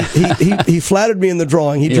behind. He flattered me in the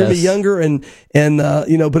drawing. He drew me younger, and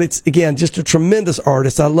but it's, again, just a tremendous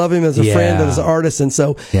artist. I love him as a friend and as an artist. And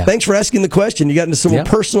so, thanks for asking the question. You got into some more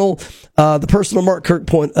personal, the personal Mark Kirk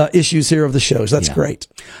point issues here of the show. So that's great.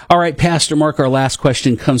 All right, Pastor Mark, our last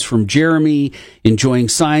question comes from Jeremy, enjoying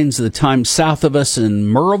signs of the times south of us in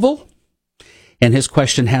Murrayville. And his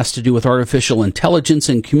question has to do with artificial intelligence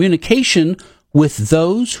and communication with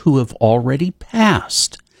those who have already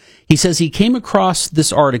passed. He says he came across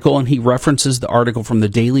this article, and he references the article from the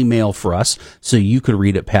Daily Mail for us, so you could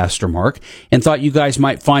read it, Pastor Mark, and thought you guys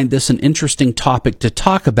might find this an interesting topic to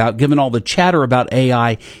talk about, given all the chatter about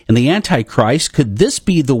AI and the Antichrist. Could this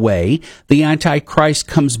be the way the Antichrist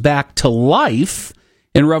comes back to life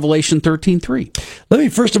in Revelation 13:3? Let me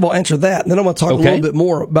first of all answer that, and then I'm going to talk a little bit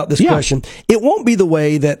more about this question. It won't be the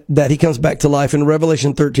way that he comes back to life in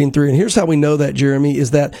Revelation 13:3. And here's how we know that, Jeremy,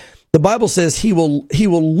 is that the Bible says he will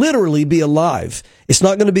literally be alive. It's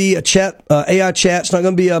not going to be a chat, AI chat. It's not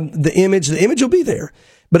going to be the image. The image will be there.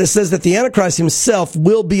 But it says that the Antichrist himself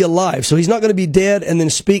will be alive. So he's not going to be dead and then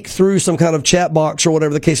speak through some kind of chat box or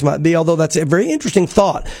whatever the case might be, although that's a very interesting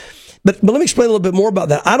thought. But let me explain a little bit more about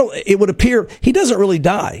that. It would appear he doesn't really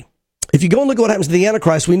die. If you go and look at what happens to the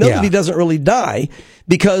Antichrist, we know that he doesn't really die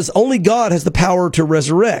because only God has the power to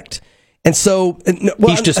resurrect. And so,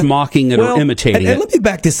 he's just mocking it or imitating it. And let me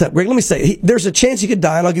back this up, Greg. Let me say, there's a chance he could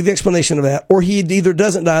die, and I'll give you the explanation of that. Or he either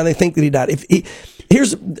doesn't die and they think that he died.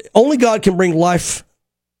 Only God can bring life.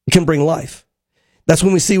 Can bring life. That's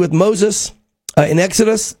when we see with Moses in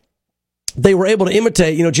Exodus. They were able to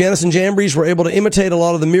imitate, Jannes and Jambres were able to imitate a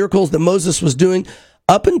lot of the miracles that Moses was doing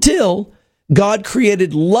up until God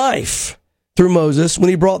created life through Moses when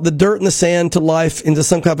he brought the dirt and the sand to life into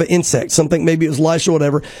some kind of insect, something, maybe it was lice or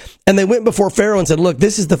whatever. And they went before Pharaoh and said, look,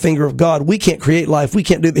 this is the finger of God. We can't create life. We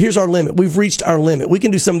can't do that. Here's our limit. We've reached our limit. We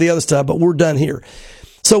can do some of the other stuff, but we're done here.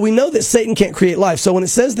 So we know that Satan can't create life. So when it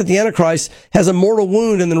says that the Antichrist has a mortal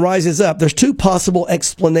wound and then rises up, there's two possible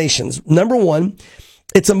explanations. Number one,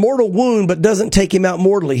 it's a mortal wound, but doesn't take him out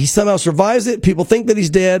mortally. He somehow survives it. People think that he's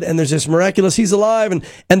dead, and there's this miraculous he's alive,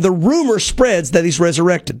 and the rumor spreads that he's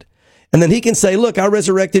resurrected. And then he can say, look, I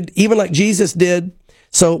resurrected even like Jesus did,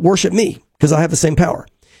 so worship me, because I have the same power.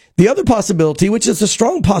 The other possibility, which is a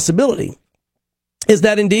strong possibility, is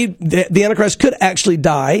that indeed the Antichrist could actually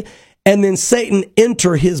die, and then Satan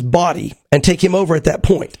enter his body and take him over at that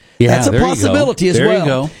point. Yeah, that's a possibility as well. There you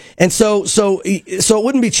go. And so it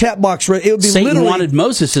wouldn't be chat box ready. It would be Satan literally wanted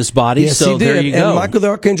Moses' body, yes, so he did. there you go. And Michael the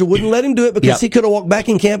Archangel wouldn't let him do it because he could have walked back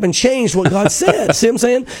in camp and changed what God said. See what I'm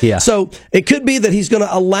saying? Yeah. So it could be that he's going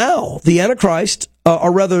to allow the Antichrist,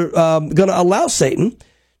 or rather, going to allow Satan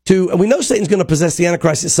to, we know Satan's going to possess the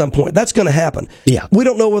Antichrist at some point. That's going to happen. Yeah. We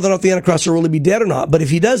don't know whether or not the Antichrist will really be dead or not, but if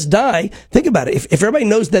he does die, think about it. If everybody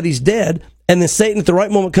knows that he's dead, and then Satan at the right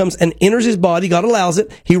moment comes and enters his body, God allows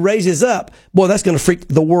it, he raises up, boy, that's going to freak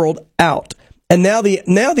the world out. And now the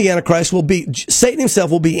Antichrist will be, Satan himself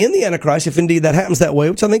will be in the Antichrist, if indeed that happens that way,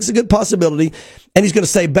 which I think is a good possibility. And he's going to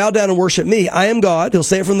say, bow down and worship me. I am God. He'll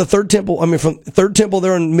say it from the third temple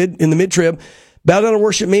there in the mid-trib. Bow down and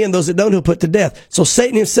worship me, and those that don't, he'll put to death. So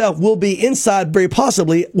Satan himself will be inside, very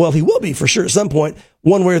possibly, well, he will be for sure at some point,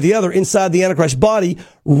 one way or the other, inside the Antichrist body,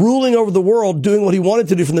 ruling over the world, doing what he wanted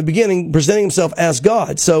to do from the beginning, presenting himself as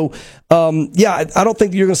God. So, I don't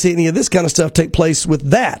think you're going to see any of this kind of stuff take place with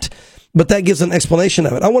that. But that gives an explanation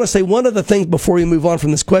of it. I want to say one other thing before we move on from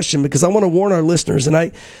this question, because I want to warn our listeners, and I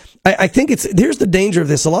think here's the danger of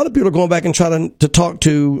this. A lot of people are going back and trying to talk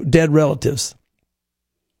to dead relatives.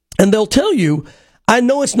 And they'll tell you, I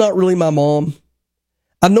know it's not really my mom.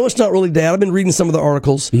 I know it's not really dad. I've been reading some of the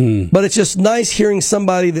articles, but it's just nice hearing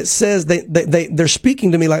somebody that says they're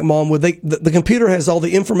speaking to me like mom. Where the computer has all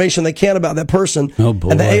the information they can about that person, oh boy,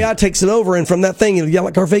 and the AI takes it over. And from that thing,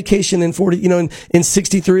 like our vacation in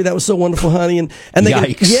 63, that was so wonderful, honey. And they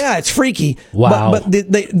can, it's freaky. Wow.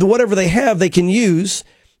 But whatever they have, they can use.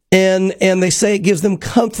 And they say it gives them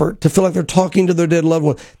comfort to feel like they're talking to their dead loved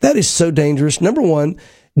one. That is so dangerous. Number one,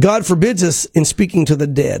 God forbids us in speaking to the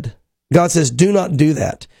dead. God says, do not do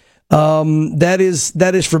that. That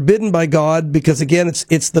is forbidden by God because, again,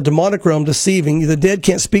 it's the demonic realm deceiving. The dead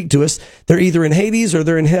can't speak to us. They're either in Hades or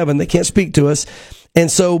they're in heaven. They can't speak to us. And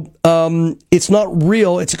so it's not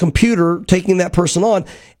real. It's a computer taking that person on.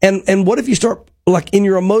 And what if you start, like in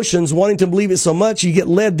your emotions, wanting to believe it so much, you get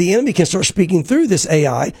led, the enemy can start speaking through this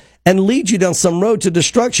AI and lead you down some road to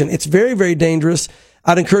destruction. It's very, very dangerous.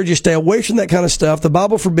 I'd encourage you to stay away from that kind of stuff. The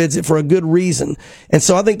Bible forbids it for a good reason. And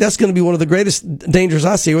so I think that's going to be one of the greatest dangers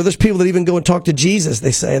I see, where there's people that even go and talk to Jesus,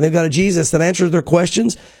 they say, and they've got a Jesus that answers their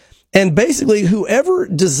questions. And basically, whoever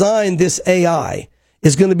designed this AI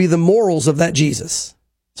is going to be the morals of that Jesus.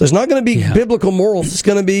 So it's not going to be biblical morals. It's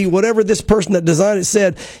going to be whatever this person that designed it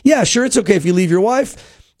said. Yeah, sure, it's okay if you leave your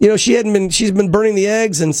wife. She's been burning the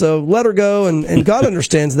eggs, and so let her go, and God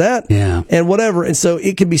understands that, and whatever. And so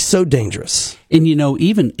it can be so dangerous. And,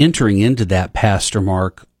 even entering into that, Pastor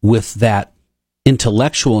Mark, with that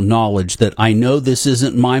intellectual knowledge that I know this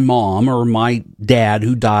isn't my mom or my dad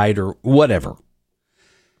who died or whatever,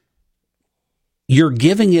 you're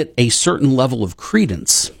giving it a certain level of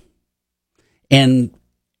credence. And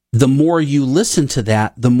the more you listen to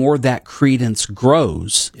that, the more that credence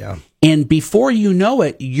grows. Yeah. And before you know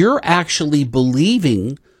it, you're actually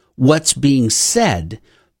believing what's being said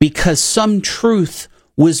because some truth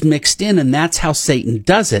was mixed in, and that's how Satan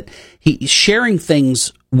does it. He's sharing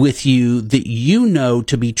things with you that you know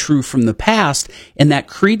to be true from the past, and that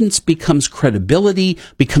credence becomes credibility,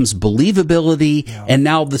 becomes believability, and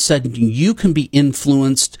now all of a sudden you can be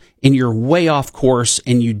influenced and you're way off course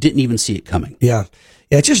and you didn't even see it coming. Yeah.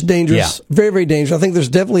 Yeah, it's just dangerous. Yeah. Very, very dangerous. I think there's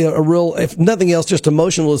definitely a real, if nothing else, just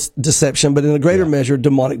emotional deception, but in a greater measure,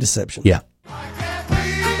 demonic deception. Yeah.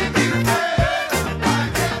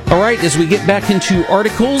 All right, as we get back into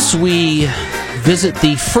articles, we visit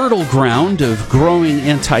the fertile ground of growing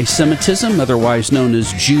anti-Semitism, otherwise known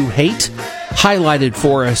as Jew hate, highlighted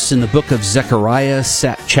for us in the book of Zechariah,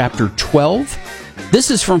 chapter 12.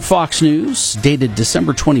 This is from Fox News, dated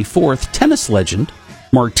December 24th. Tennis legend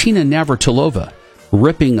Martina Navratilova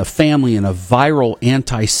ripping a family in a viral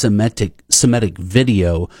anti-Semitic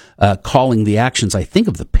video, calling the actions, I think,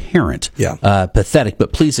 of the parent pathetic.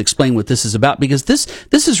 But please explain what this is about, because this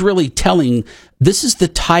is really telling. This is the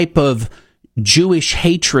type of Jewish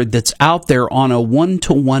hatred that's out there on a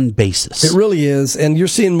one-to-one basis. It really is. And you're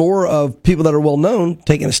seeing more of people that are well known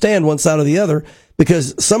taking a stand one side or the other,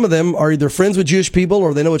 because some of them are either friends with Jewish people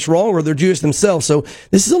or they know it's wrong or they're Jewish themselves. So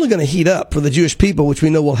this is only going to heat up for the Jewish people, which we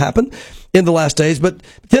know will happen in the last days. But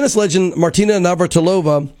tennis legend Martina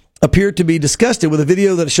Navratilova appeared to be disgusted with a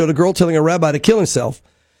video that showed a girl telling a rabbi to kill himself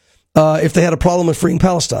if they had a problem with freeing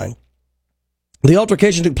Palestine. The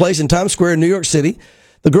altercation took place in Times Square in New York City.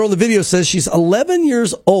 The girl in the video says she's 11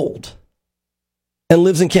 years old and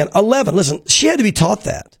lives in Canada. 11. Listen, she had to be taught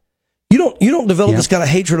that. You don't develop this kind of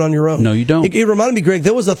hatred on your own. No, you don't. It reminded me, Greg,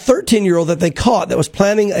 there was a 13-year-old that they caught that was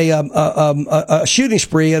planning a shooting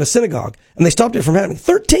spree at a synagogue, and they stopped it from happening.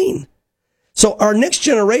 13. So our next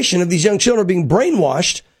generation of these young children are being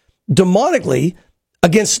brainwashed demonically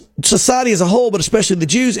against society as a whole, but especially the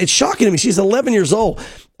Jews. It's shocking to me. She's 11 years old.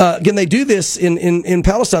 Again, they do this in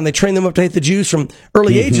Palestine. They train them up to hate the Jews from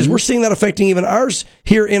early ages. We're seeing that affecting even ours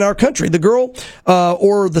here in our country. The girl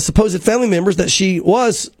or the supposed family members that she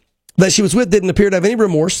was with didn't appear to have any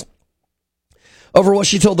remorse over what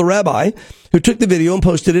she told the rabbi, who took the video and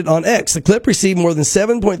posted it on X. The clip received more than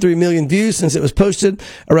 7.3 million views since it was posted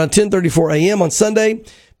around 10:34 a.m. on Sunday.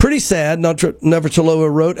 Pretty sad,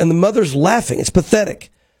 Navratilova wrote, and the mother's laughing. It's pathetic.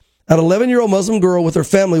 An 11-year-old Muslim girl with her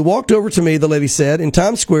family walked over to me, the lady said, in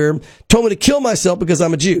Times Square, told me to kill myself because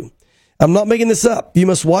I'm a Jew. I'm not making this up. You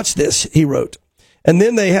must watch this, he wrote. And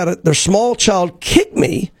then they had their small child kick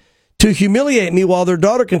me to humiliate me while their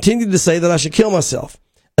daughter continued to say that I should kill myself.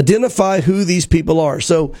 Identify who these people are.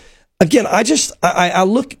 So, again, I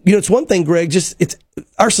look, it's one thing, Greg,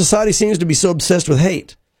 our society seems to be so obsessed with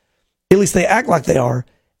hate. At least they act like they are.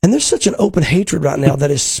 And there's such an open hatred right now that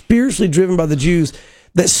is spiritually driven by the Jews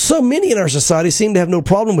that so many in our society seem to have no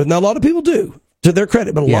problem with. Now, a lot of people do, to their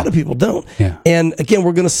credit, but a lot of people don't. Yeah. And again,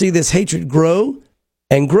 we're going to see this hatred grow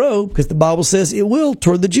and grow because the Bible says it will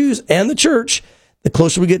toward the Jews and the church the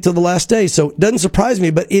closer we get to the last day. So it doesn't surprise me,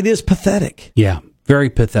 but it is pathetic. Yeah, very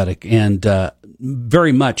pathetic and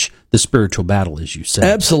very much the spiritual battle, as you said.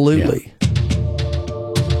 Absolutely. Yeah.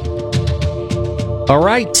 All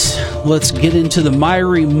right, let's get into the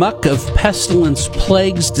miry muck of pestilence,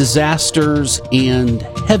 plagues, disasters, and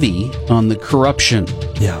heavy on the corruption.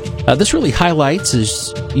 Yeah. This really highlights,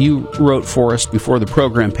 as you wrote for us before the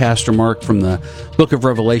program, Pastor Mark, from the book of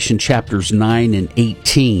Revelation, chapters 9 and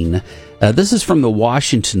 18. This is from the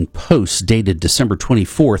Washington Post, dated December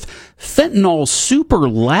 24th. Fentanyl super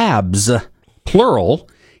labs, plural,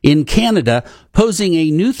 in Canada, posing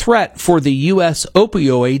a new threat for the U.S.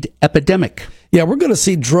 opioid epidemic. Yeah, we're going to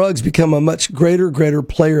see drugs become a much greater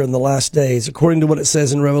player in the last days, according to what it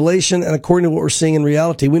says in Revelation and according to what we're seeing in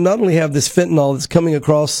reality. We not only have this fentanyl that's coming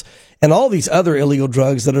across and all these other illegal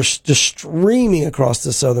drugs that are just streaming across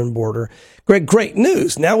the southern border. Greg, great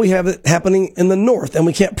news. Now we have it happening in the north, and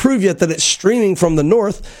we can't prove yet that it's streaming from the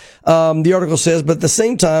north, the article says, but at the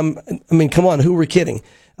same time, I mean, come on, who are we kidding?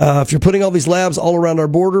 If you're putting all these labs all around our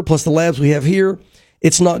border, plus the labs we have here,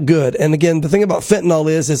 it's not good. And again, the thing about fentanyl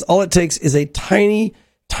is all it takes is a tiny,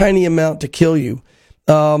 tiny amount to kill you.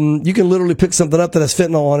 You can literally pick something up that has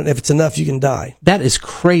fentanyl on it. If it's enough, you can die. That is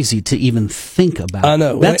crazy to even think about. I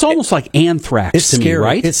know. That's almost like anthrax it's to scary. me,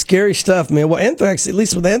 right? It's scary stuff, man. Well, anthrax, at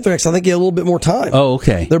least with anthrax, I think you have a little bit more time. Oh,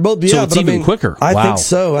 okay. They're both, so it's even quicker. I wow.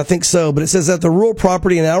 think so. But it says at the rural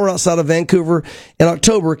property an hour outside of Vancouver in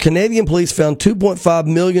October, Canadian police found 2.5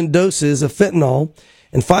 million doses of fentanyl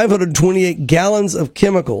and 528 gallons of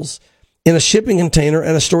chemicals in a shipping container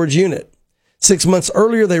and a storage unit. 6 months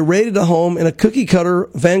earlier, they raided a home in a cookie-cutter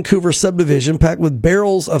Vancouver subdivision packed with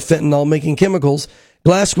barrels of fentanyl-making chemicals,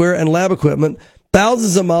 glassware, and lab equipment.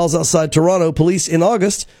 Thousands of miles outside Toronto, police in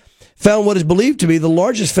August found what is believed to be the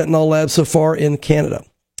largest fentanyl lab so far in Canada,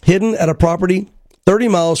 hidden at a property 30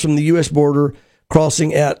 miles from the U.S. border,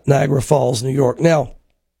 crossing at Niagara Falls, New York. Now,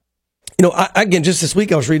 again, just this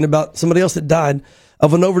week I was reading about somebody else that died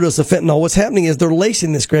of an overdose of fentanyl. What's happening is they're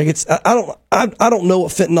lacing this, Greg. I don't know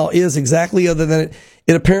what fentanyl is exactly, other than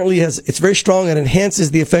it apparently it's very strong and enhances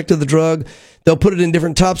the effect of the drug. They'll put it in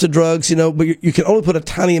different types of drugs, but you can only put a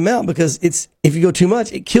tiny amount because if you go too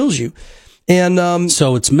much, it kills you. And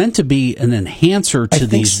so it's meant to be an enhancer to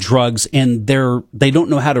these drugs, and they don't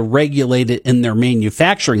know how to regulate it in their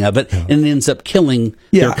manufacturing of it, and it ends up killing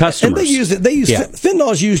their customers. And they use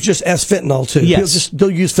fentanyl is used just as fentanyl too. Yes.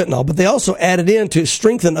 They'll use fentanyl, but they also add it in to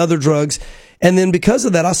strengthen other drugs. And then because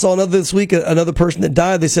of that, I saw this week, another person that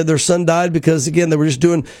died. They said their son died because, again, they were just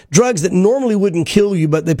doing drugs that normally wouldn't kill you,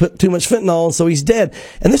 but they put too much fentanyl, and so he's dead.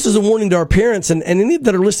 And this is a warning to our parents and any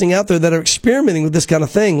that are listening out there that are experimenting with this kind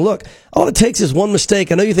of thing. Look, all it takes is one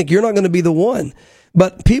mistake. I know you think you're not going to be the one,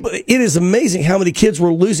 But it is amazing how many kids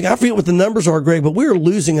we're losing. I forget what the numbers are, Greg, but we're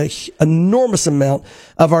losing an enormous amount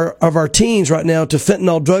of our teens right now to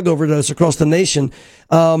fentanyl drug overdose across the nation.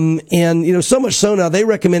 And so much so now they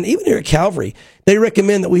recommend, even here at Calvary, they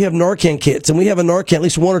recommend that we have Narcan kits, and we have at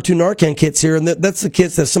least 1 or 2 Narcan kits here, and that's the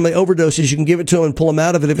kits that if somebody overdoses, you can give it to them and pull them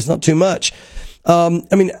out of it if it's not too much.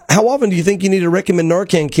 How often do you think you need to recommend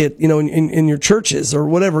Narcan kit, in your churches or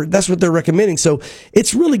whatever? That's what they're recommending. So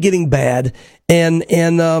it's really getting bad, and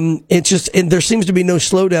there seems to be no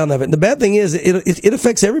slowdown of it. And the bad thing is it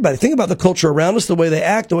affects everybody. Think about the culture around us, the way they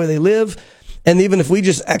act, the way they live. And even if we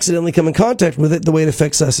just accidentally come in contact with it, the way it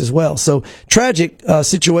affects us as well. So tragic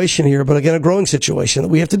situation here, but again, a growing situation that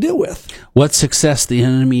we have to deal with. What success the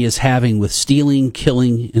enemy is having with stealing,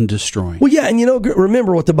 killing, and destroying. Well, yeah, and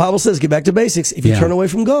remember what the Bible says. Get back to basics. If you turn away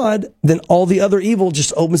from God, then all the other evil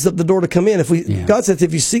just opens up the door to come in. God says,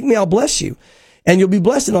 if you seek me, I'll bless you. And you'll be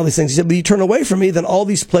blessed in all these things. He said, but you turn away from me, then all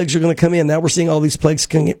these plagues are going to come in. Now we're seeing all these plagues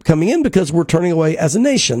coming in because we're turning away as a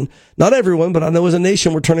nation. Not everyone, but I know as a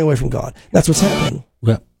nation, we're turning away from God. That's what's happening.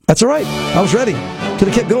 Well, that's all right. I was ready. Could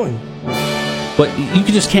have kept going. But you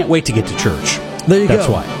just can't wait to get to church. There you go. That's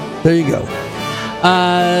why. There you go.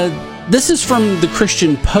 This is from the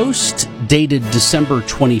Christian Post, dated December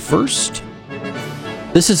 21st.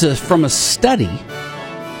 This is from a study.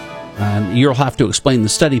 You'll have to explain the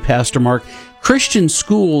study, Pastor Mark. Christian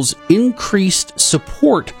schools increased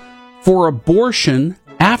support for abortion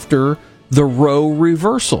after the Roe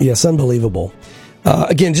reversal. Yes, unbelievable.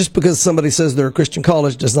 Again, just because somebody says they're a Christian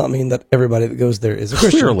college does not mean that everybody that goes there is a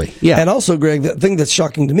Christian. Clearly, yeah. And also, Greg, the thing that's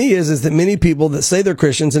shocking to me is that many people that say they're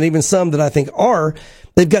Christians, and even some that I think are,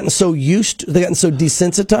 they've gotten so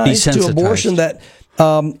desensitized to abortion that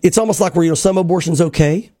it's almost like where some abortion's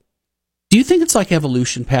okay. Do you think it's like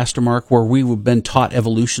evolution, Pastor Mark, where we've been taught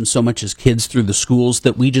evolution so much as kids through the schools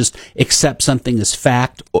that we just accept something as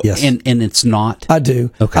fact, yes, and it's not? I do.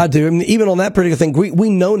 Okay. I do. I mean, even on that particular thing, we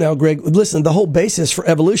know now, Greg, listen, the whole basis for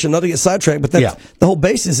evolution, not to get sidetracked, but the whole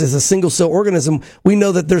basis is a single-cell organism. We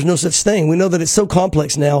know that there's no such thing. We know that it's so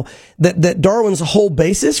complex now that Darwin's whole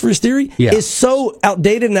basis for his theory is so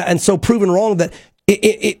outdated and so proven wrong that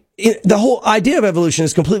the whole idea of evolution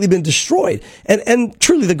has completely been destroyed. And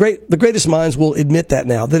truly, the greatest minds will admit that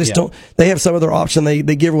now. They just don't. They have some other option they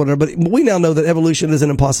give or whatever. But we now know that evolution is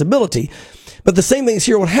an impossibility. But the same thing is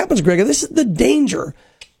here. What happens, Greg? This is the danger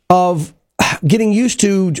of getting used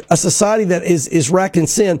to a society that is racked in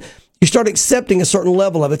sin. You start accepting a certain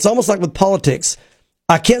level of it. It's almost like with politics.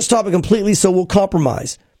 I can't stop it completely, so we'll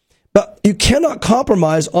compromise. But you cannot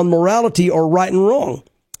compromise on morality or right and wrong.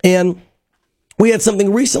 And we had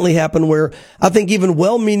something recently happen where I think even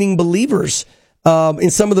well-meaning believers in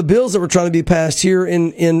some of the bills that were trying to be passed here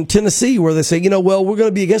in Tennessee, where they say, we're going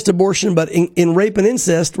to be against abortion, but in rape and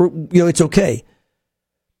incest, it's okay.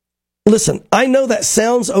 Listen, I know that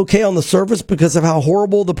sounds okay on the surface because of how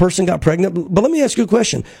horrible the person got pregnant, but let me ask you a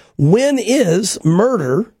question. When is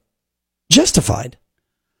murder justified?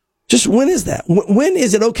 Just when is that? When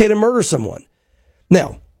is it okay to murder someone?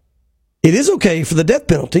 Now, it is okay for the death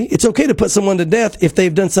penalty. It's okay to put someone to death if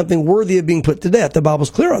they've done something worthy of being put to death. The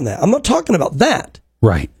Bible's clear on that. I'm not talking about that.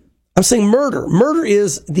 Right. I'm saying murder. Murder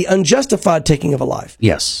is the unjustified taking of a life.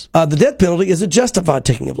 Yes. The death penalty is a justified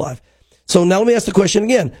taking of life. So now let me ask the question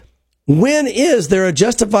again. When is there a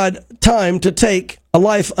justified time to take a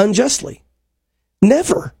life unjustly?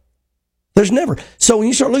 Never. There's never. So when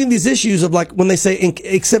you start looking at these issues of like when they say,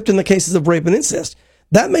 except in the cases of rape and incest,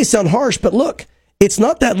 that may sound harsh, but look, it's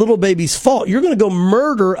not that little baby's fault. You're going to go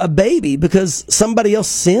murder a baby because somebody else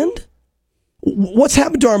sinned? What's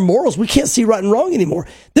happened to our morals? We can't see right and wrong anymore.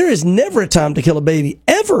 There is never a time to kill a baby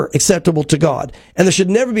ever acceptable to God. And there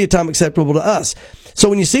should never be a time acceptable to us. So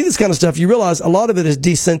when you see this kind of stuff, you realize a lot of it is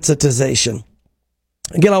desensitization.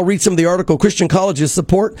 Again, I'll read some of the article. Christian colleges'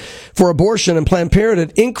 support for abortion and Planned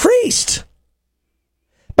Parenthood increased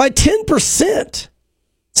by 10%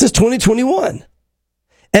 since 2021.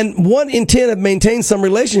 And 1 in 10 have maintained some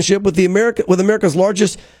relationship with America's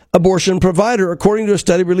largest abortion provider, according to a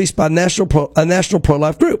study released by a national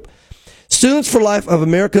pro-life group. Students for Life of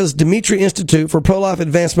America's Dimitri Institute for Pro-Life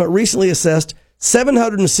Advancement recently assessed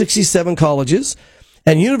 767 colleges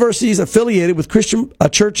and universities affiliated with Christian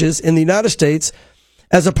churches in the United States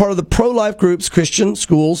as a part of the Pro-Life Group's Christian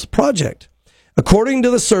Schools Project. According to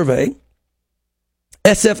the survey,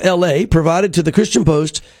 SFLA provided to the Christian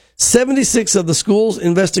Post, 76 of the schools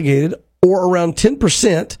investigated, or around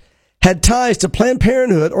 10%, had ties to Planned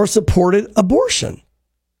Parenthood or supported abortion.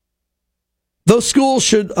 Those schools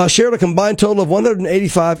shared a combined total of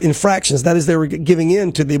 185 infractions. That is, they were giving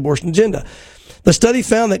in to the abortion agenda. The study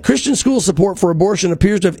found that Christian school support for abortion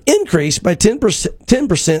appears to have increased by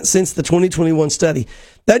 10% since the 2021 study.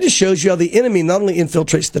 That just shows you how the enemy not only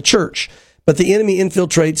infiltrates the church, but the enemy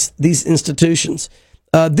infiltrates these institutions.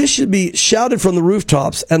 This should be shouted from the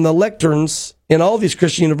rooftops and the lecterns in all these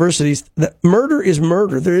Christian universities that murder is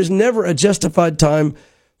murder. There is never a justified time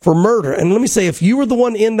for murder. And let me say, if you were the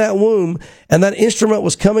one in that womb and that instrument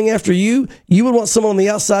was coming after you, you would want someone on the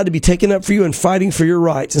outside to be taking up for you and fighting for your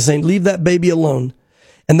rights and saying, leave that baby alone.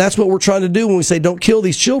 And that's what we're trying to do when we say, don't kill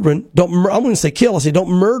these children. I wouldn't say kill. I say, don't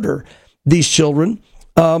murder these children.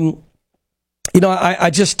 I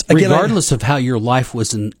just, again, regardless of how your life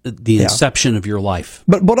was in the inception of your life.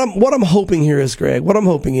 But what I'm hoping here is, Greg, what I'm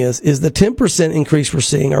hoping is the 10% increase we're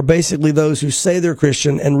seeing are basically those who say they're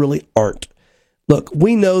Christian and really aren't. Look,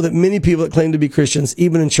 we know that many people that claim to be Christians,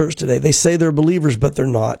 even in church today, they say they're believers, but they're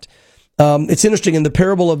not. It's interesting, in the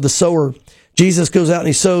parable of the sower, Jesus goes out and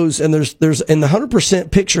he sows, and there's in the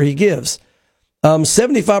 100% picture he gives,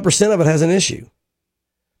 75% of it has an issue.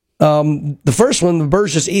 The first one, the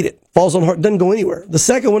birds just eat it, falls on heart, doesn't go anywhere. The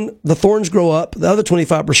second one, the thorns grow up. The other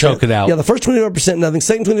 25% choke it out. Yeah, the first 25% nothing.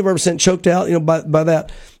 Second 25% choked out. By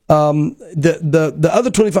that. The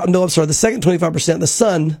other 25. No, I'm sorry. The second 25%, the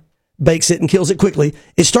sun bakes it and kills it quickly.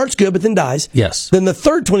 It starts good, but then dies. Yes. Then the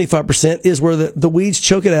third 25% is where the weeds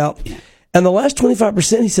choke it out. And the last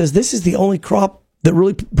 25%, he says, this is the only crop that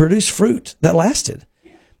really produced fruit that lasted.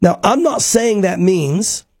 Now, I'm not saying that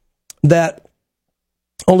means that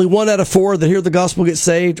only 1 out of 4 that hear the gospel get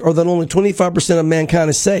saved, or that only 25% of mankind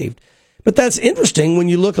is saved. But that's interesting when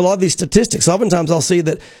you look at a lot of these statistics. Oftentimes I'll see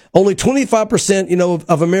that only 25%,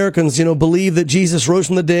 of Americans, believe that Jesus rose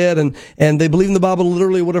from the dead and they believe in the Bible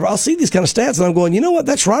literally, whatever. I'll see these kind of stats and I'm going, you know what?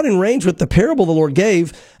 That's right in range with the parable the Lord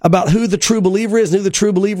gave about who the true believer is and who the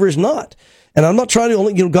true believer is not. And I'm not trying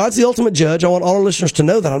to God's the ultimate judge. I want all our listeners to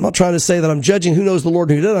know that. I'm not trying to say that I'm judging who knows the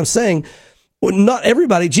Lord and who doesn't. I'm saying, well, not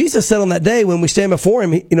everybody. Jesus said on that day when we stand before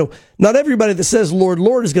him, not everybody that says, Lord,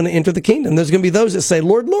 Lord, is going to enter the kingdom. There's going to be those that say,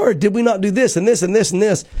 Lord, Lord, did we not do this and this and this and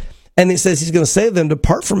this? And he says he's going to say to them,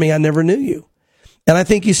 depart from me, I never knew you. And I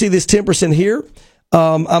think you see this 10% here.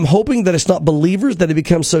 I'm hoping that it's not believers that have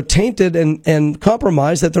become so tainted and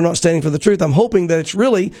compromised that they're not standing for the truth. I'm hoping that it's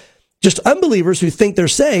really just unbelievers who think they're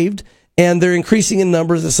saved, and they're increasing in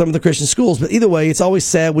numbers at some of the Christian schools. But either way, it's always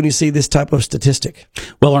sad when you see this type of statistic.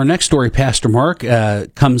 Well, our next story, Pastor Mark,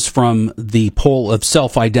 comes from the poll of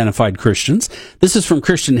self-identified Christians. This is from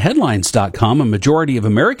ChristianHeadlines.com. A majority of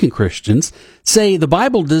American Christians say the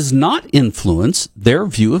Bible does not influence their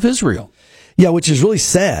view of Israel. Yeah, which is really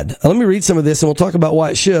sad. Let me read some of this, and we'll talk about why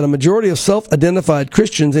it should. A majority of self-identified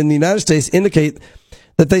Christians in the United States indicate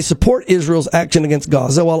that they support Israel's action against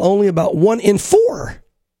Gaza, while only about 1 in 4.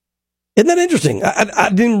 Isn't that interesting? I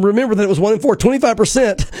didn't remember that it was 1 in 4.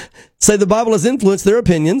 25% say the Bible has influenced their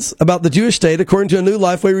opinions about the Jewish state, according to a new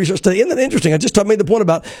Lifeway research study. Isn't that interesting? I just made the point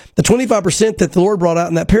about the 25% that the Lord brought out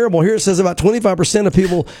in that parable. Here it says about 25% of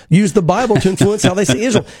people use the Bible to influence how they see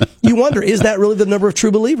Israel. You wonder, is that really the number of true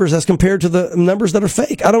believers as compared to the numbers that are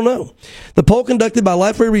fake? I don't know. The poll conducted by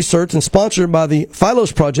Lifeway Research and sponsored by the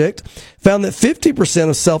Philos Project found that 50%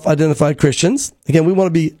 of self-identified Christians, again, we want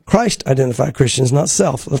to be Christ-identified Christians, not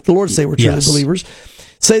self. Let the Lord say we're truly believers,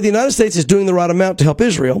 say the United States is doing the right amount to help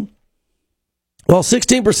Israel, while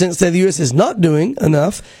 16% say the U.S. is not doing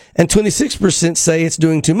enough, and 26% say it's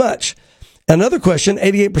doing too much. Another question,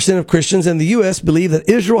 88% of Christians in the U.S. believe that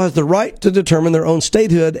Israel has the right to determine their own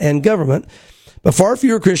statehood and government, but far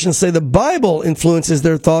fewer Christians say the Bible influences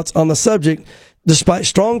their thoughts on the subject, despite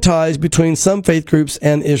strong ties between some faith groups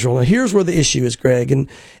and Israel. Now, here's where the issue is, Greg, and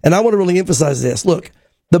I want to really emphasize this. Look,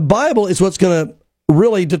 the Bible is what's going to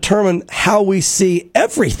really determine how we see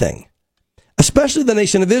everything, especially the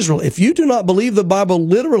nation of Israel. If you do not believe the Bible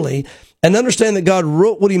literally and understand that God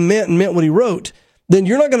wrote what he meant and meant what he wrote, then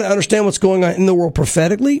you're not going to understand what's going on in the world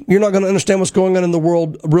prophetically. You're not going to understand what's going on in the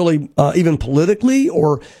world really even politically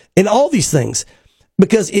or in all these things,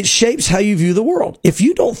 because it shapes how you view the world. If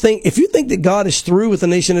you think that God is through with the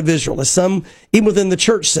nation of Israel, as some even within the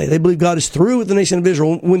church say, they believe God is through with the nation of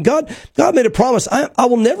Israel. When God made a promise, I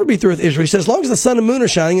will never be through with Israel. He said, as long as the sun and moon are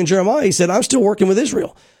shining, in Jeremiah, he said, I'm still working with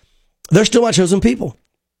Israel. They're still my chosen people.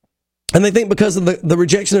 And they think because of the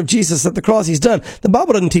rejection of Jesus at the cross, he's done. The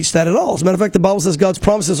Bible doesn't teach that at all. As a matter of fact, the Bible says God's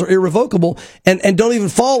promises are irrevocable and don't even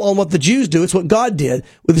fall on what the Jews do. It's what God did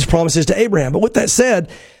with his promises to Abraham. But with that said,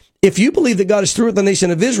 if you believe that God is through with the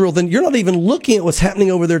nation of Israel, then you're not even looking at what's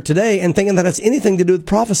happening over there today and thinking that has anything to do with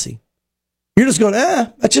prophecy. You're just going,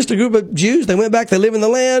 that's just a group of Jews. They went back, they live in the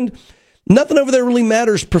land. Nothing over there really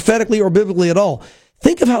matters prophetically or biblically at all.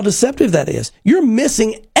 Think of how deceptive that is. You're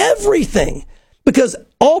missing everything. Because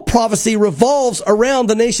all prophecy revolves around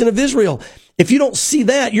the nation of Israel. If you don't see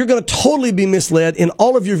that, you're going to totally be misled in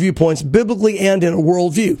all of your viewpoints, biblically and in a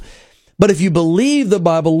worldview. But if you believe the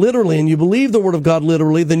Bible literally and you believe the Word of God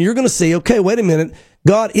literally, then you're going to say, okay, wait a minute.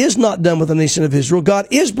 God is not done with the nation of Israel. God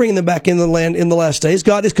is bringing them back into the land in the last days.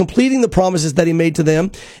 God is completing the promises that he made to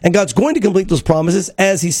them. And God's going to complete those promises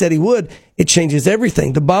as he said he would. It changes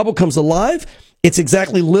everything. The Bible comes alive. It's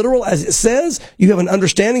exactly literal as it says. You have an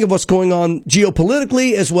understanding of what's going on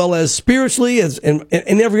geopolitically as well as spiritually as in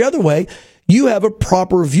every other way. You have a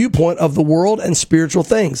proper viewpoint of the world and spiritual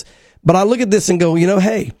things. But I look at this and go,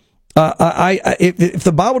 hey, if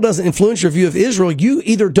the Bible doesn't influence your view of Israel, you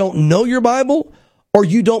either don't know your Bible or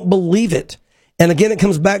you don't believe it. And again, it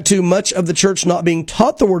comes back to much of the church not being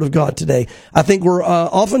taught the Word of God today. I think we're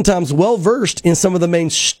oftentimes well versed in some of the main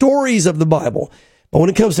stories of the Bible, but when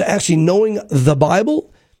it comes to actually knowing the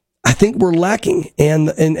Bible, I think we're lacking. And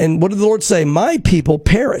what did the Lord say? My people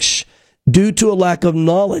perish due to a lack of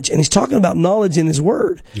knowledge. And he's talking about knowledge in his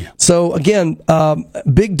word. Yeah. So again,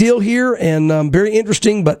 big deal here and very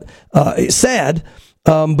interesting, but it's sad.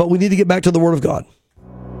 But we need to get back to the Word of God.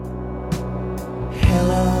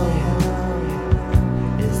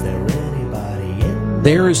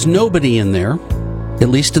 There is nobody in there, at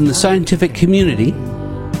least in the scientific community.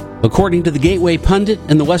 According to the Gateway Pundit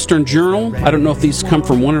and the Western Journal, I don't know if these come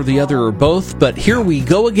from one or the other or both, but here we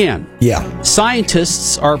go again. Yeah.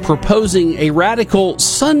 Scientists are proposing a radical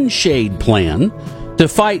sunshade plan to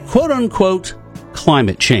fight, quote-unquote,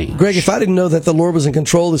 climate change. Greg, if I didn't know that the Lord was in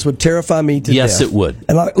control, this would terrify me to death. Yes, it would.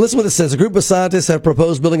 And listen what it says. A group of scientists have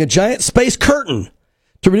proposed building a giant space curtain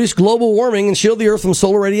to reduce global warming and shield the Earth from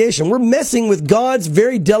solar radiation. We're messing with God's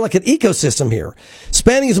very delicate ecosystem here.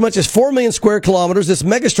 Spanning as much as 4 million square kilometers, this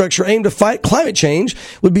megastructure aimed to fight climate change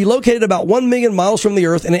would be located about 1 million miles from the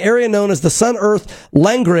Earth in an area known as the Sun-Earth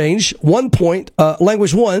Language 1,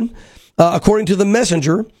 according to the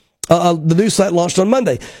Messenger. The news site launched on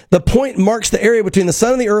Monday. The point marks the area between the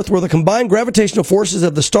sun and the Earth where the combined gravitational forces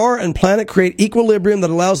of the star and planet create equilibrium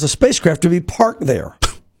that allows the spacecraft to be parked there.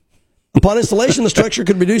 Upon installation, the structure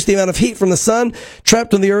could reduce the amount of heat from the sun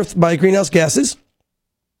trapped on the Earth by greenhouse gases.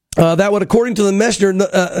 That would, according to the Messenger,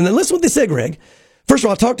 and listen what they said, Greg. First of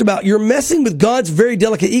all, I talked about you're messing with God's very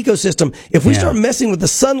delicate ecosystem. If we start messing with the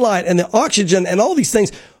sunlight and the oxygen and all these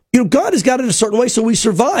things, God has got it a certain way so we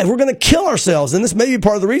survive. We're going to kill ourselves. And this may be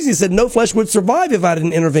part of the reason he said no flesh would survive if I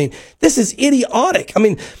didn't intervene. This is idiotic. I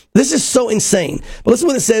mean, this is so insane. But listen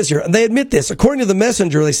what it says here. They admit this. According to the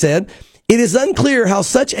Messenger, they said, it is unclear how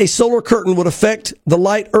such a solar curtain would affect the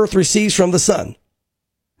light Earth receives from the sun,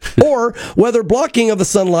 or whether blocking of the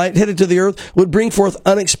sunlight headed to the Earth would bring forth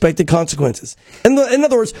unexpected consequences. In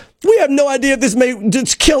other words, we have no idea if this may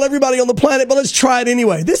just kill everybody on the planet, but let's try it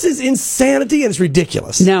anyway. This is insanity and it's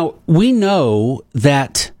ridiculous. Now, we know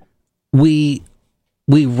that we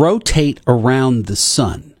rotate around the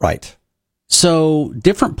sun. Right. So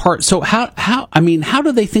different parts. So how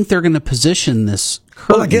do they think they're going to position this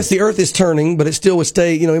curtain? Well, I guess the Earth is turning, but it still would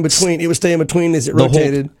stay, in between. It would stay in between as it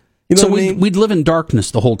rotated. We'd live in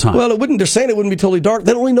darkness the whole time. Well, they're saying it wouldn't be totally dark.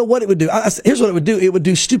 They don't really know what it would do. Here's what it would do. It would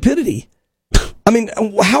do stupidity. I mean,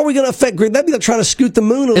 how are we going to affect Greg? That'd be like trying to scoot the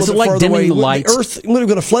moon a little bit farther away. The lights? The Earth, we're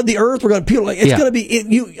going to flood the Earth. We're going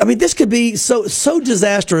to this could be so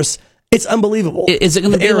disastrous. It's unbelievable. Is it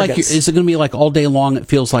going to be Is it going to be like all day long? It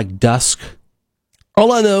feels like dusk.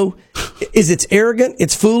 All I know is it's arrogant,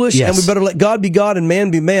 it's foolish, and we better let God be God and man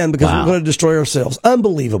be man because we're going to destroy ourselves.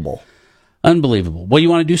 Unbelievable. Well, you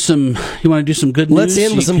want to do some good news? Let's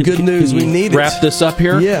end with some good news. We need it. Wrap this up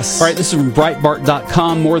here? Yes. All right, this is from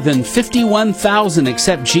Breitbart.com. More than 51,000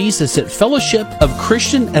 accept Jesus at Fellowship of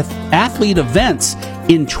Christian Athlete events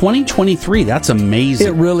in 2023. That's amazing.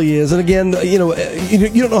 It really is. And again, you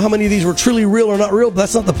don't know how many of these were truly real or not real, but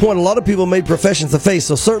that's not the point. A lot of people made professions of faith,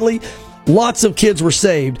 so certainly lots of kids were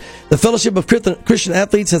saved. The Fellowship of Christian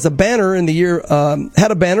Athletes has had a banner in the year of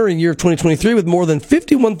 2023 with more than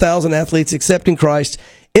 51,000 athletes accepting Christ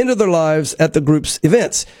into their lives at the group's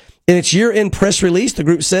events. In its year-end press release, the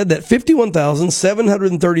group said that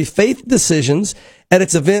 51,730 faith decisions at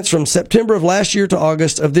its events from September of last year to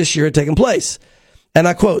August of this year had taken place. And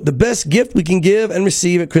I quote, "The best gift we can give and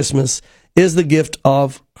receive at Christmas is the gift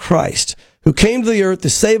of Christ, who came to the earth to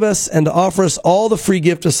save us and to offer us all the free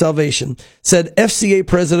gift of salvation," said FCA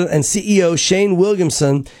President and CEO Shane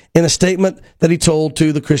Williamson in a statement that he told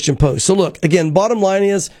to the Christian Post. So look, again, bottom line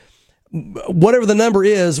is, whatever the number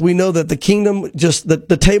is, we know that the kingdom, just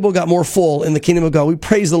the table got more full in the kingdom of God. We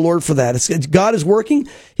praise the Lord for that. God is working.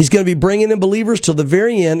 He's going to be bringing in believers till the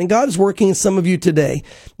very end, and God is working in some of you today.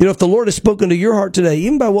 You know, if the Lord has spoken to your heart today,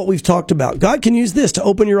 even by what we've talked about, God can use this to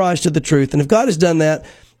open your eyes to the truth. And if God has done that,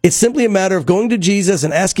 it's simply a matter of going to Jesus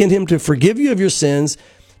and asking him to forgive you of your sins,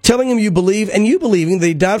 telling him you believe, and you believing that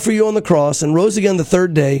he died for you on the cross and rose again the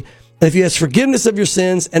third day. And if you ask forgiveness of your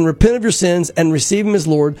sins and repent of your sins and receive him as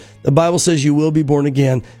Lord, the Bible says you will be born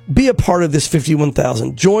again. Be a part of this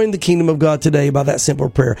 51,000. Join the kingdom of God today by that simple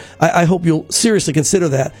prayer. I hope you'll seriously consider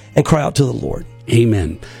that and cry out to the Lord.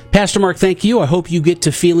 Amen. Pastor Mark, thank you. I hope you get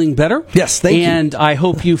to feeling better. Yes, thank you. And I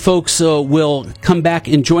hope you folks will come back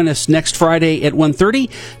and join us next Friday at 1:30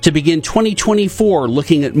 to begin 2024,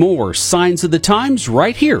 looking at more Signs of the Times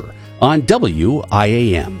right here on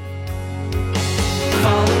WIAM.